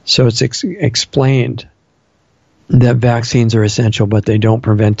 So it's explained that vaccines are essential, but they don't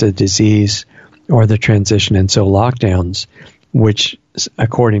prevent the disease or the transition. And so lockdowns, which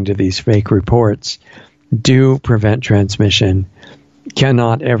according to these fake reports, do prevent transmission,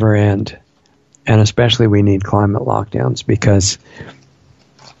 cannot ever end. And especially we need climate lockdowns, because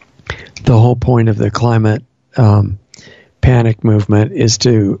the whole point of the climate panic movement is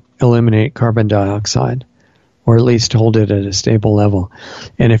to eliminate carbon dioxide, or at least hold it at a stable level.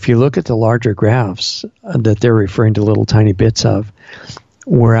 And if you look at the larger graphs that they're referring to little tiny bits of,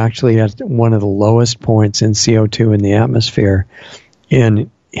 we're actually at one of the lowest points in CO2 in the atmosphere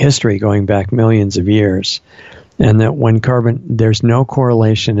in history, going back millions of years. And that when there's no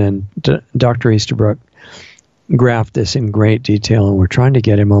correlation, and Dr. Easterbrook graphed this in great detail, and we're trying to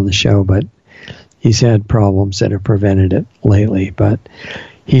get him on the show, but he's had problems that have prevented it lately. But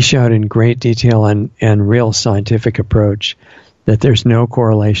he showed in great detail and real scientific approach that there's no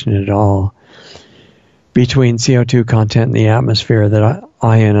correlation at all between CO2 content in the atmosphere that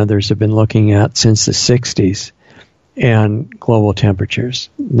I and others have been looking at since the 60s and global temperatures.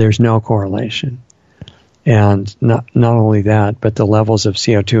 There's no correlation. And not only that, but the levels of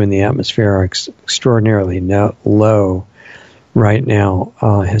CO2 in the atmosphere are extraordinarily low right now,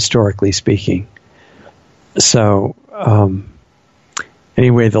 historically speaking. So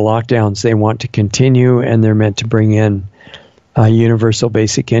anyway, the lockdowns, they want to continue, and they're meant to bring in a universal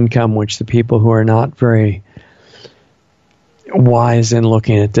basic income, which the people who are not very wise in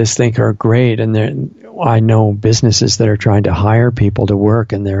looking at this think are great. And I know businesses that are trying to hire people to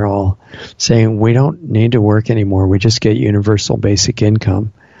work, and they're all saying, we don't need to work anymore. We just get universal basic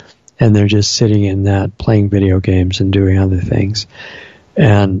income. And they're just sitting in that, playing video games and doing other things.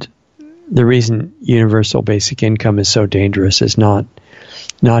 And the reason universal basic income is so dangerous is not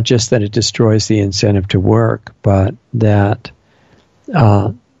just that it destroys the incentive to work, but that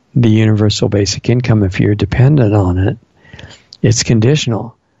the universal basic income, if you're dependent on it, it's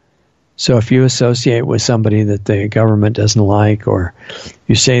conditional. So if you associate with somebody that the government doesn't like, or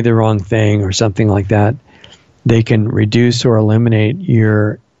you say the wrong thing or something like that, they can reduce or eliminate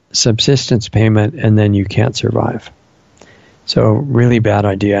your subsistence payment, and then you can't survive. So really bad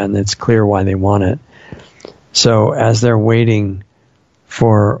idea, and it's clear why they want it. So as they're waiting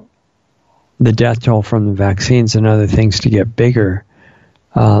for the death toll from the vaccines and other things to get bigger,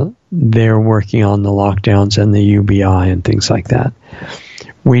 they're working on the lockdowns and the UBI and things like that.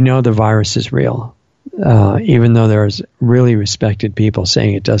 We know the virus is real, even though there's really respected people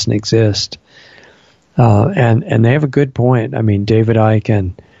saying it doesn't exist. And they have a good point. I mean, David Icke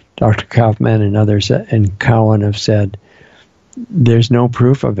and Dr. Kaufman and others and Cowan have said there's no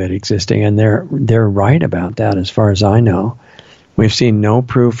proof of it existing, and they're right about that as far as I know. We've seen no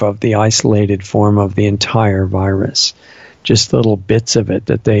proof of the isolated form of the entire virus, just little bits of it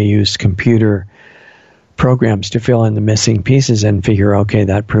that they use computer programs to fill in the missing pieces and figure, okay,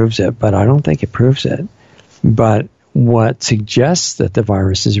 that proves it, but I don't think it proves it. But what suggests that the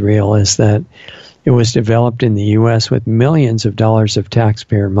virus is real is that it was developed in the U.S. with millions of dollars of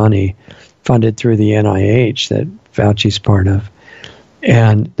taxpayer money funded through the NIH that Fauci's part of.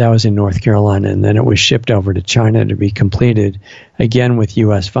 And that was in North Carolina. And then it was shipped over to China to be completed, again with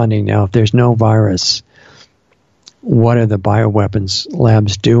U.S. funding. Now, if there's no virus, what are the bioweapons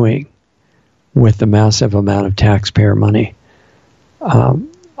labs doing with the massive amount of taxpayer money?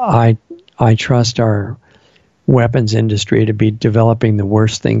 I trust our weapons industry to be developing the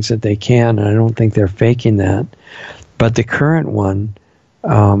worst things that they can, and I don't think they're faking that. But the current one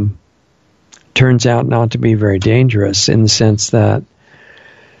turns out not to be very dangerous, in the sense that,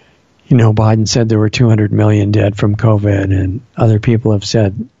 Biden said there were 200 million dead from COVID, and other people have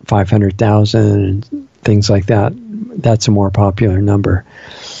said 500,000 and things like that. That's a more popular number.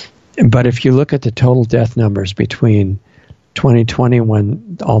 But if you look at the total death numbers between 2020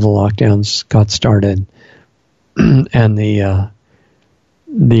 when all the lockdowns got started and the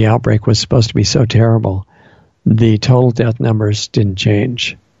outbreak was supposed to be so terrible, the total death numbers didn't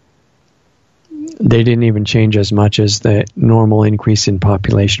change. They didn't even change as much as the normal increase in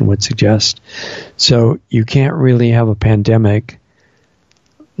population would suggest. So you can't really have a pandemic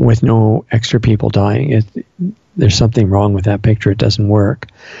with no extra people dying. There's something wrong with that picture. It doesn't work.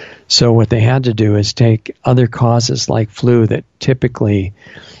 So what they had to do is take other causes like flu that typically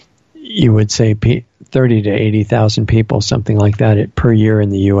you would say 30 to 80,000 people, something like that, per year in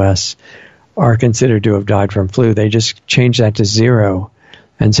the U.S. are considered to have died from flu. They just changed that to 0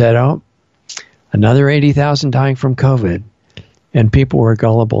 and said, oh, another 80,000 dying from COVID. And people were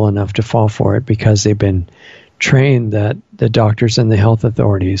gullible enough to fall for it because they've been trained that the doctors and the health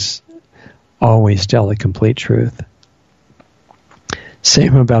authorities always tell the complete truth.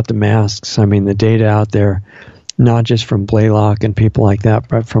 Same about the masks. I mean, the data out there, not just from Blaylock and people like that,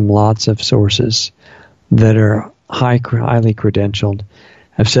 but from lots of sources that are highly credentialed,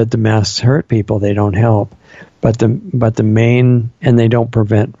 have said the masks hurt people, they don't help. But the main, and they don't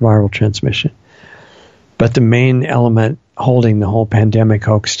prevent viral transmission. But the main element holding the whole pandemic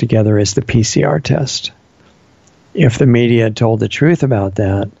hoax together is the PCR test. If the media had told the truth about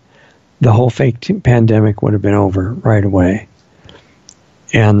that, the whole fake pandemic would have been over right away.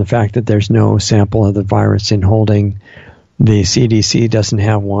 And the fact that there's no sample of the virus in holding, the CDC doesn't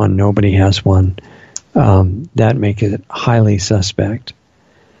have one, nobody has one, that makes it highly suspect.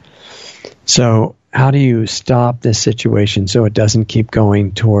 So how do you stop this situation so it doesn't keep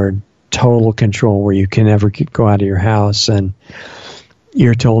going toward total control where you can never go out of your house and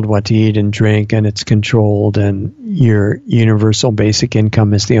you're told what to eat and drink and it's controlled and your universal basic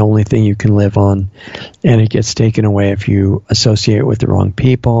income is the only thing you can live on and it gets taken away if you associate with the wrong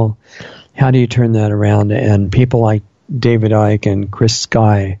people? How do you turn that around? And people like David Icke and Chris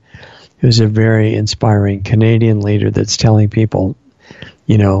Sky, who's a very inspiring Canadian leader that's telling people,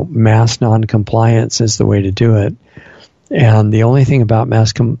 mass non-compliance is the way to do it. And the only thing about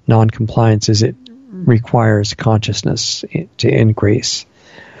mass non-compliance is it requires consciousness to increase.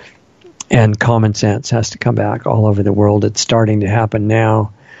 And common sense has to come back all over the world. It's starting to happen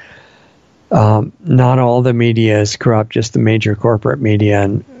now. Not all the media is corrupt, just the major corporate media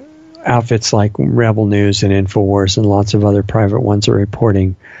and outfits like Rebel News and InfoWars and lots of other private ones are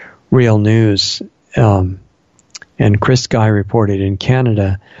reporting real news. And Chris Guy reported in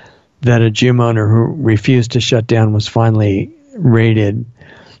Canada that a gym owner who refused to shut down was finally raided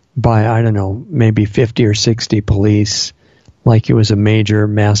by, I don't know, maybe 50 or 60 police, like it was a major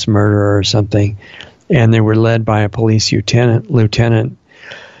mass murder or something. And they were led by a police lieutenant.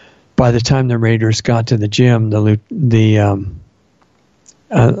 By the time the raiders got to the gym,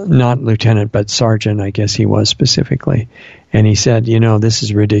 not lieutenant, but sergeant, I guess he was specifically. And he said, this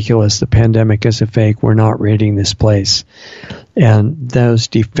is ridiculous. The pandemic is a fake. We're not raiding this place. And those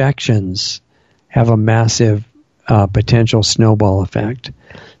defections have a massive potential snowball effect.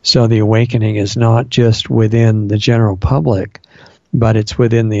 So the awakening is not just within the general public, but it's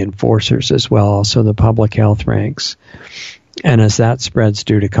within the enforcers as well, also the public health ranks. And as that spreads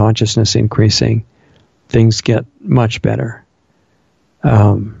due to consciousness increasing, things get much better.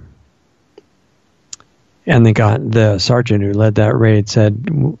 And the sergeant who led that raid said,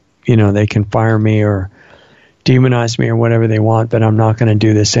 they can fire me or demonize me or whatever they want, but I'm not going to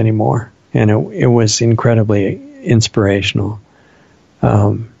do this anymore. And it was incredibly inspirational.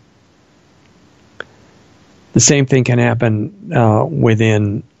 The same thing can happen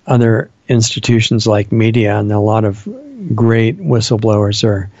within other institutions like media, and a lot of great whistleblowers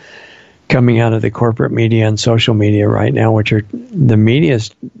are coming out of the corporate media and social media right now, which are the media,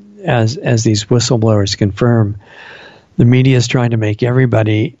 as these whistleblowers confirm, the media is trying to make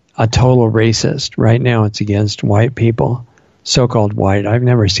everybody a total racist. Right now it's against white people, so-called white. I've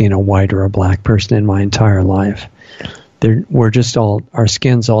never seen a white or a black person in my entire life. We're just our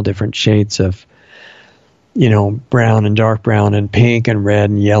skin's all different shades of, brown and dark brown and pink and red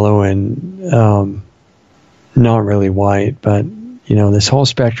and yellow and not really white, but this whole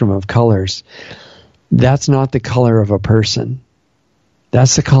spectrum of colors, that's not the color of a person.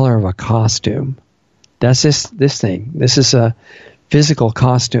 That's the color of a costume. That's this thing. This is a physical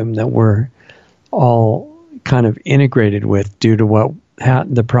costume that we're all kind of integrated with due to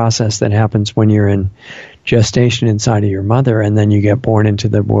the process that happens when you're in gestation inside of your mother and then you get born into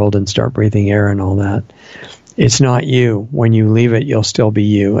the world and start breathing air and all that. It's not you. When you leave it, you'll still be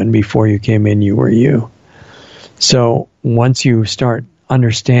you. And before you came in, you were you. So once you start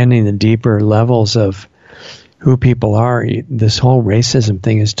understanding the deeper levels of who people are, this whole racism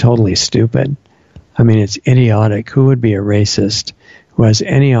thing is totally stupid. I mean, it's idiotic. Who would be a racist who has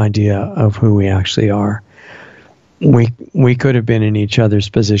any idea of who we actually are? We could have been in each other's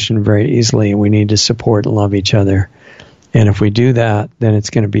position very easily. We need to support and love each other. And if we do that, then it's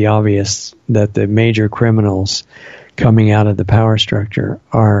going to be obvious that the major criminals coming out of the power structure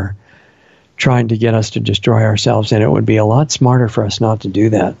are trying to get us to destroy ourselves. And it would be a lot smarter for us not to do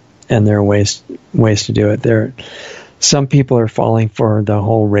that. And there are ways to do it. Some people are falling for the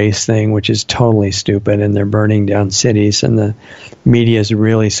whole race thing, which is totally stupid, and they're burning down cities. And the media is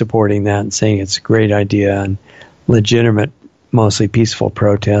really supporting that and saying it's a great idea and legitimate, mostly peaceful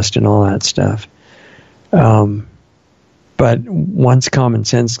protest and all that stuff. But once common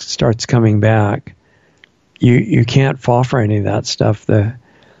sense starts coming back, you can't fall for any of that stuff. The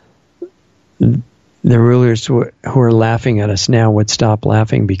rulers who are laughing at us now would stop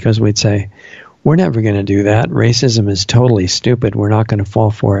laughing because we'd say, we're never going to do that. Racism is totally stupid. We're not going to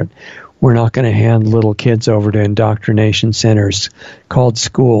fall for it. We're not going to hand little kids over to indoctrination centers called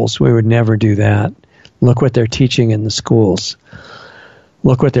schools. We would never do that. Look what they're teaching in the schools.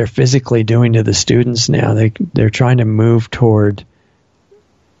 Look what they're physically doing to the students now. They're trying to move toward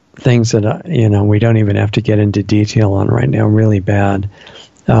things that we don't even have to get into detail on right now. Really bad.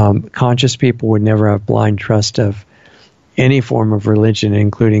 Conscious people would never have blind trust of any form of religion,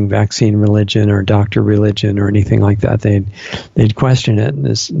 including vaccine religion or doctor religion or anything like that. They'd question it. And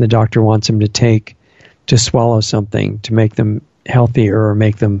the doctor wants them to swallow something to make them healthier or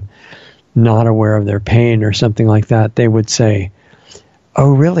make them not aware of their pain or something like that. They would say,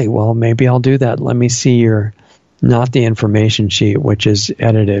 oh, really? Well, maybe I'll do that. Let me see not the information sheet, which is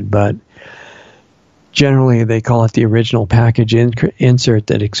edited, but generally they call it the original package insert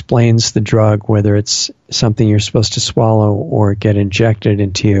that explains the drug, whether it's something you're supposed to swallow or get injected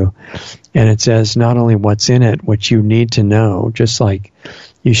into you. And it says not only what's in it, which you need to know, just like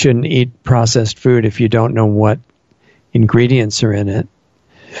you shouldn't eat processed food if you don't know what ingredients are in it.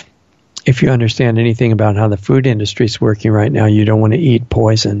 If you understand anything about how the food industry is working right now, you don't want to eat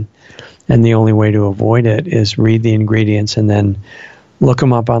poison. And the only way to avoid it is read the ingredients and then look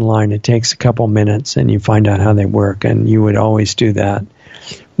them up online. It takes a couple minutes and you find out how they work. And you would always do that.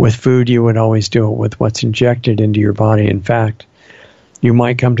 With food, you would always do it with what's injected into your body. In fact, you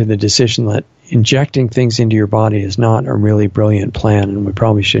might come to the decision that injecting things into your body is not a really brilliant plan and we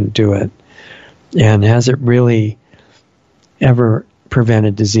probably shouldn't do it. And has it really ever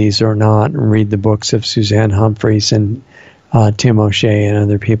prevented disease or not? And read the books of Suzanne Humphreys and Tim O'Shea and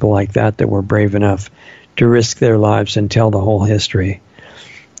other people like that were brave enough to risk their lives and tell the whole history.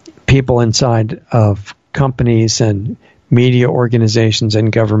 People inside of companies and media organizations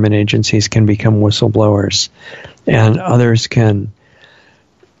and government agencies can become whistleblowers, and others can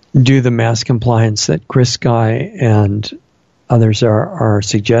do the mass compliance that Chris Guy and others are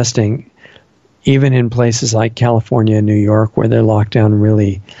suggesting. Even in places like California and New York, where they're locked down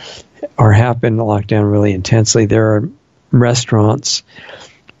really, or have been locked down really intensely, there are restaurants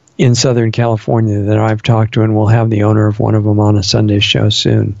in Southern California that I've talked to, and we'll have the owner of one of them on a Sunday show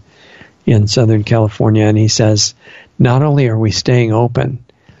soon in Southern California. And he says, not only are we staying open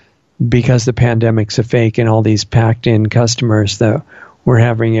because the pandemic's a fake and all these packed in customers that we're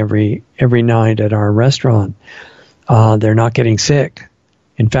having every night at our restaurant, they're not getting sick.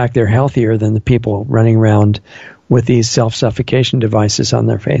 In fact, they're healthier than the people running around with these self-suffocation devices on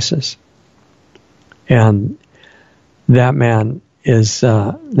their faces. And that man is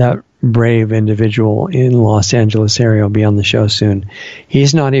that brave individual in Los Angeles area will be on the show soon.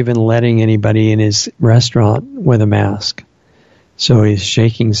 He's not even letting anybody in his restaurant with a mask. So he's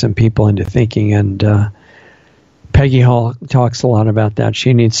shaking some people into thinking. And Peggy Hall talks a lot about that.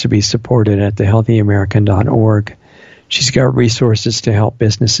 She needs to be supported at thehealthyamerican.org. She's got resources to help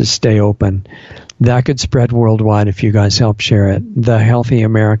businesses stay open. That could spread worldwide if you guys help share it.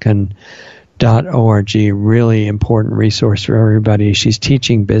 Thehealthyamerican.org, really important resource for everybody. She's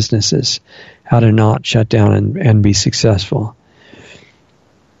teaching businesses how to not shut down and be successful.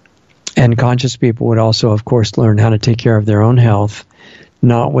 And conscious people would also, of course, learn how to take care of their own health,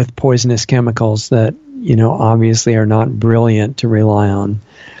 not with poisonous chemicals that, obviously are not brilliant to rely on,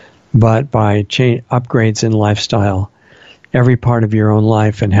 but by upgrades in lifestyle. Every part of your own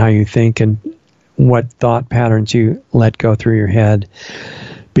life and how you think and what thought patterns you let go through your head,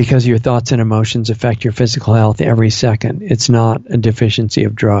 because your thoughts and emotions affect your physical health every second. It's not a deficiency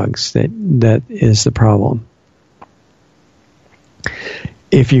of drugs that is the problem.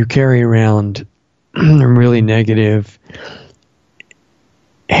 If you carry around really negative,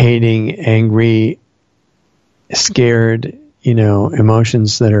 hating, angry, scared,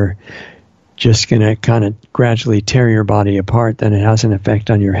 emotions that are just going to kind of gradually tear your body apart, then it has an effect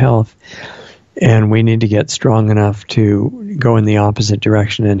on your health. And we need to get strong enough to go in the opposite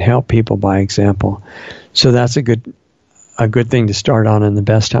direction and help people by example. So that's a good thing to start on, and the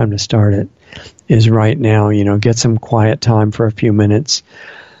best time to start it is right now. Get some quiet time for a few minutes.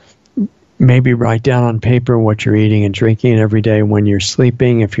 Maybe write down on paper what you're eating and drinking every day when you're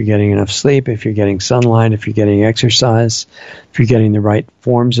sleeping, if you're getting enough sleep, if you're getting sunlight, if you're getting exercise, if you're getting the right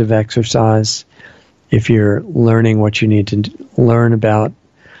forms of exercise, if you're learning what you need to learn about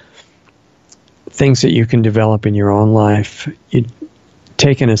things that you can develop in your own life. You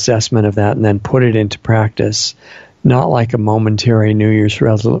take an assessment of that and then put it into practice, not like a momentary New Year's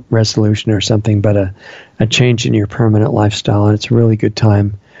resolution or something, but a change in your permanent lifestyle. And it's a really good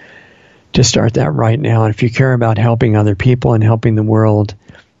time to start that right now. And if you care about helping other people and helping the world,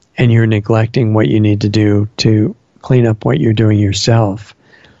 and you're neglecting what you need to do to clean up what you're doing yourself,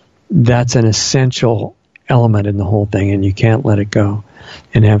 that's an essential element in the whole thing, and you can't let it go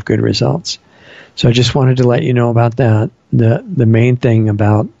and have good results. So I just wanted to let you know about that. The main thing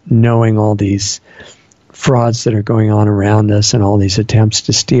about knowing all these frauds that are going on around us and all these attempts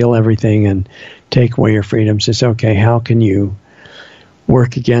to steal everything and take away your freedoms is, okay, how can you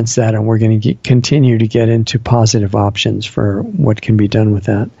work against that? And we're going to continue to get into positive options for what can be done with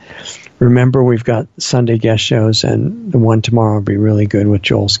that. Remember, we've got Sunday guest shows, and the one tomorrow will be really good with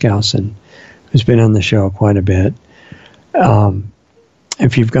Joel Skousen, who's been on the show quite a bit.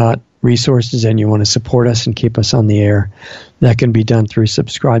 If you've got resources and you want to support us and keep us on the air, that can be done through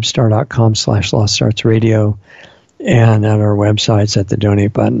subscribestar.com/LostArtsRadio and at our websites at the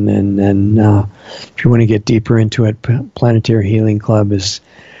donate button. And then if you want to get deeper into it, Planetary Healing Club is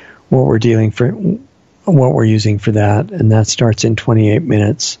what we're using for that, and that starts in 28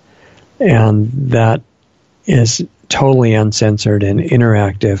 minutes. And that is totally uncensored and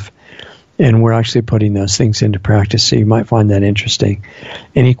interactive. And we're actually putting those things into practice, so you might find that interesting.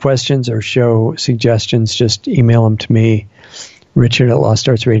 Any questions or show suggestions, just email them to me,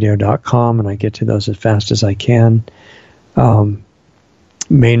 richard@lostartsradio.com, and I get to those as fast as I can.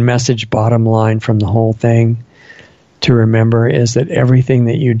 Main message, bottom line from the whole thing to remember is that everything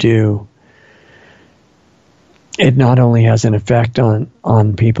that you do, it not only has an effect on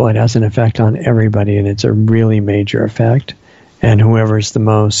people, it has an effect on everybody, and it's a really major effect. And whoever's the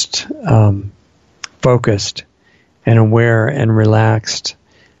most focused and aware and relaxed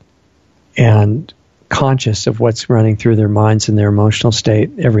and conscious of what's running through their minds and their emotional state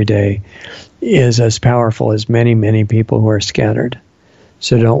every day is as powerful as many, many people who are scattered.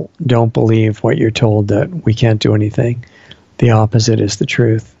 So don't believe what you're told that we can't do anything. The opposite is the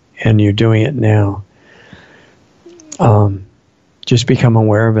truth, and you're doing it now. Just become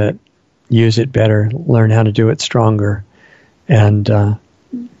aware of it, use it better, learn how to do it stronger, and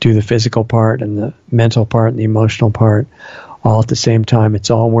do the physical part and the mental part and the emotional part all at the same time. It's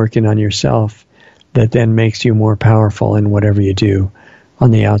all working on yourself that then makes you more powerful in whatever you do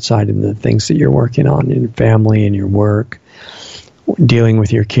on the outside and the things that you're working on in family and your work, dealing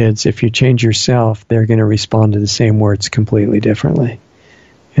with your kids. If you change yourself, they're going to respond to the same words completely differently.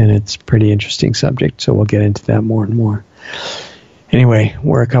 And it's a pretty interesting subject, so we'll get into that more and more. Anyway,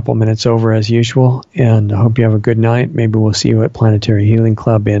 we're a couple minutes over as usual, and I hope you have a good night. Maybe we'll see you at Planetary Healing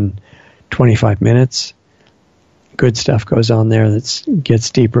Club in 25 minutes. Good stuff goes on there that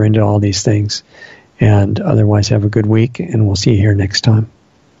gets deeper into all these things. And otherwise, have a good week, and we'll see you here next time.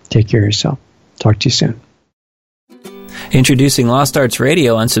 Take care of yourself. Talk to you soon. Introducing Lost Arts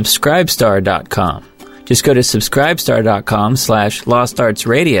Radio on Subscribestar.com. Just go to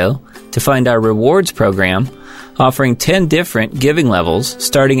Subscribestar.com/LostArtsRadio to find our rewards program, offering 10 different giving levels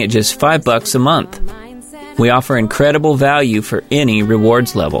starting at just $5 a month. We offer incredible value for any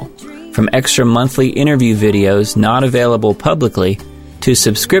rewards level, from extra monthly interview videos not available publicly to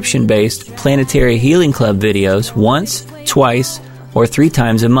subscription-based Planetary Healing Club videos once, twice, or 3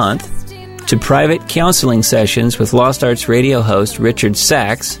 times a month, to private counseling sessions with Lost Arts Radio host Richard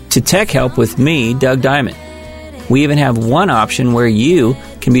Sachs, to tech help with me, Doug Diamond. We even have one option where you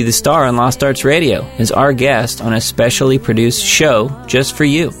can be the star on Lost Arts Radio as our guest on a specially produced show just for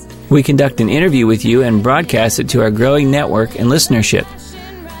you. We conduct an interview with you and broadcast it to our growing network and listenership.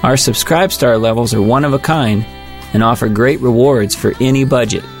 Our Subscribe Star levels are one of a kind and offer great rewards for any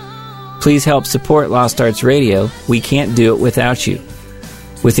budget. Please help support Lost Arts Radio. We can't do it without you.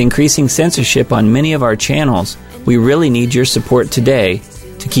 With increasing censorship on many of our channels, we really need your support today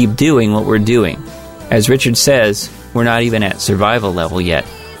to keep doing what we're doing. As Richard says, we're not even at survival level yet.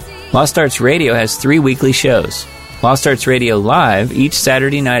 Lost Arts Radio has 3 weekly shows. Lost Arts Radio Live each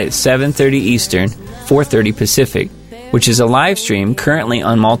Saturday night at 7:30 Eastern, 4:30 Pacific, which is a live stream currently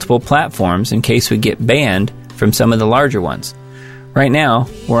on multiple platforms in case we get banned from some of the larger ones. Right now,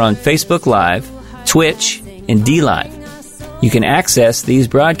 we're on Facebook Live, Twitch, and DLive. You can access these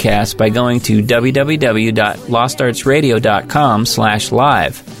broadcasts by going to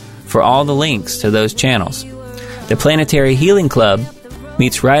www.lostartsradio.com/live for all the links to those channels. The Planetary Healing Club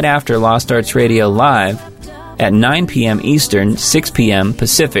meets right after Lost Arts Radio Live at 9 p.m. Eastern, 6 p.m.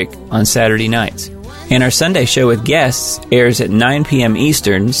 Pacific on Saturday nights. And our Sunday show with guests airs at 9 p.m.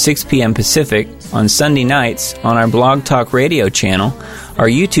 Eastern, 6 p.m. Pacific on Sunday nights on our Blog Talk Radio channel, our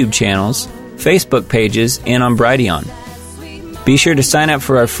YouTube channels, Facebook pages, and on Brighteon. Be sure to sign up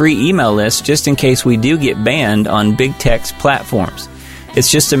for our free email list just in case we do get banned on big tech's platforms.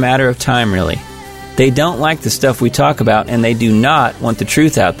 It's just a matter of time, really. They don't like the stuff we talk about, and they do not want the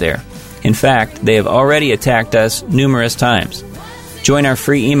truth out there. In fact, they have already attacked us numerous times. Join our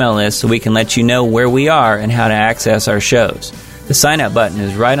free email list so we can let you know where we are and how to access our shows. The sign-up button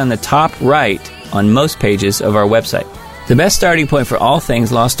is right on the top right on most pages of our website. The best starting point for all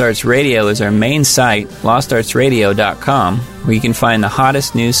things Lost Arts Radio is our main site, lostartsradio.com, where you can find the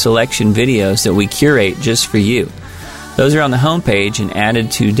hottest news selection videos that we curate just for you. Those are on the homepage and added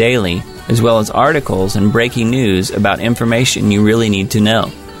to daily, as well as articles and breaking news about information you really need to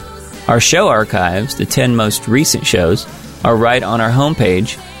know. Our show archives, the 10 most recent shows, are right on our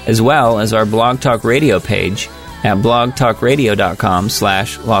homepage, as well as our Blog Talk Radio page at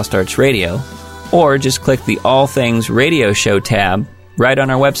blogtalkradio.com/lostartsradio, or just click the All Things Radio Show tab right on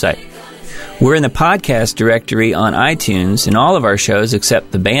our website. We're in the podcast directory on iTunes, and all of our shows,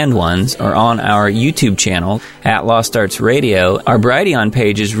 except the banned ones, are on our YouTube channel at Lost Arts Radio. Our Brighteon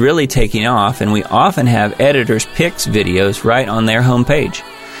page is really taking off, and we often have editors' picks videos right on their homepage.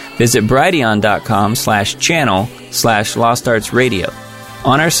 Visit brighteon.com/channel/LostArtsRadio.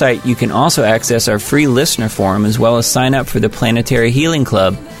 On our site, you can also access our free listener forum as well as sign up for the Planetary Healing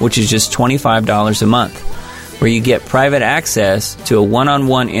Club, which is just $25 a month, where you get private access to a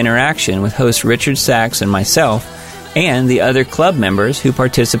one-on-one interaction with host Richard Sachs and myself and the other club members who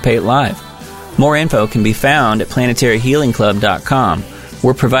participate live. More info can be found at planetaryhealingclub.com.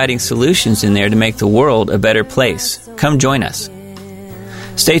 We're providing solutions in there to make the world a better place. Come join us.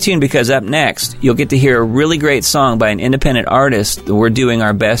 Stay tuned, because up next, you'll get to hear a really great song by an independent artist that we're doing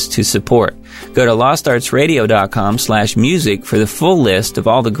our best to support. Go to lostartsradio.com/music for the full list of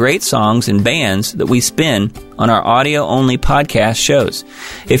all the great songs and bands that we spin on our audio-only podcast shows.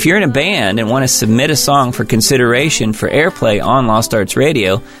 If you're in a band and want to submit a song for consideration for airplay on Lost Arts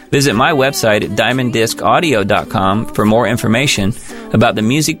Radio, visit my website at diamonddiscaudio.com for more information about the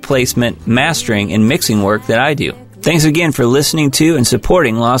music placement, mastering, and mixing work that I do. Thanks again for listening to and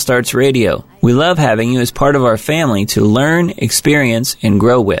supporting Lost Arts Radio. We love having you as part of our family to learn, experience, and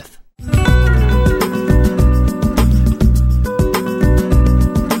grow with.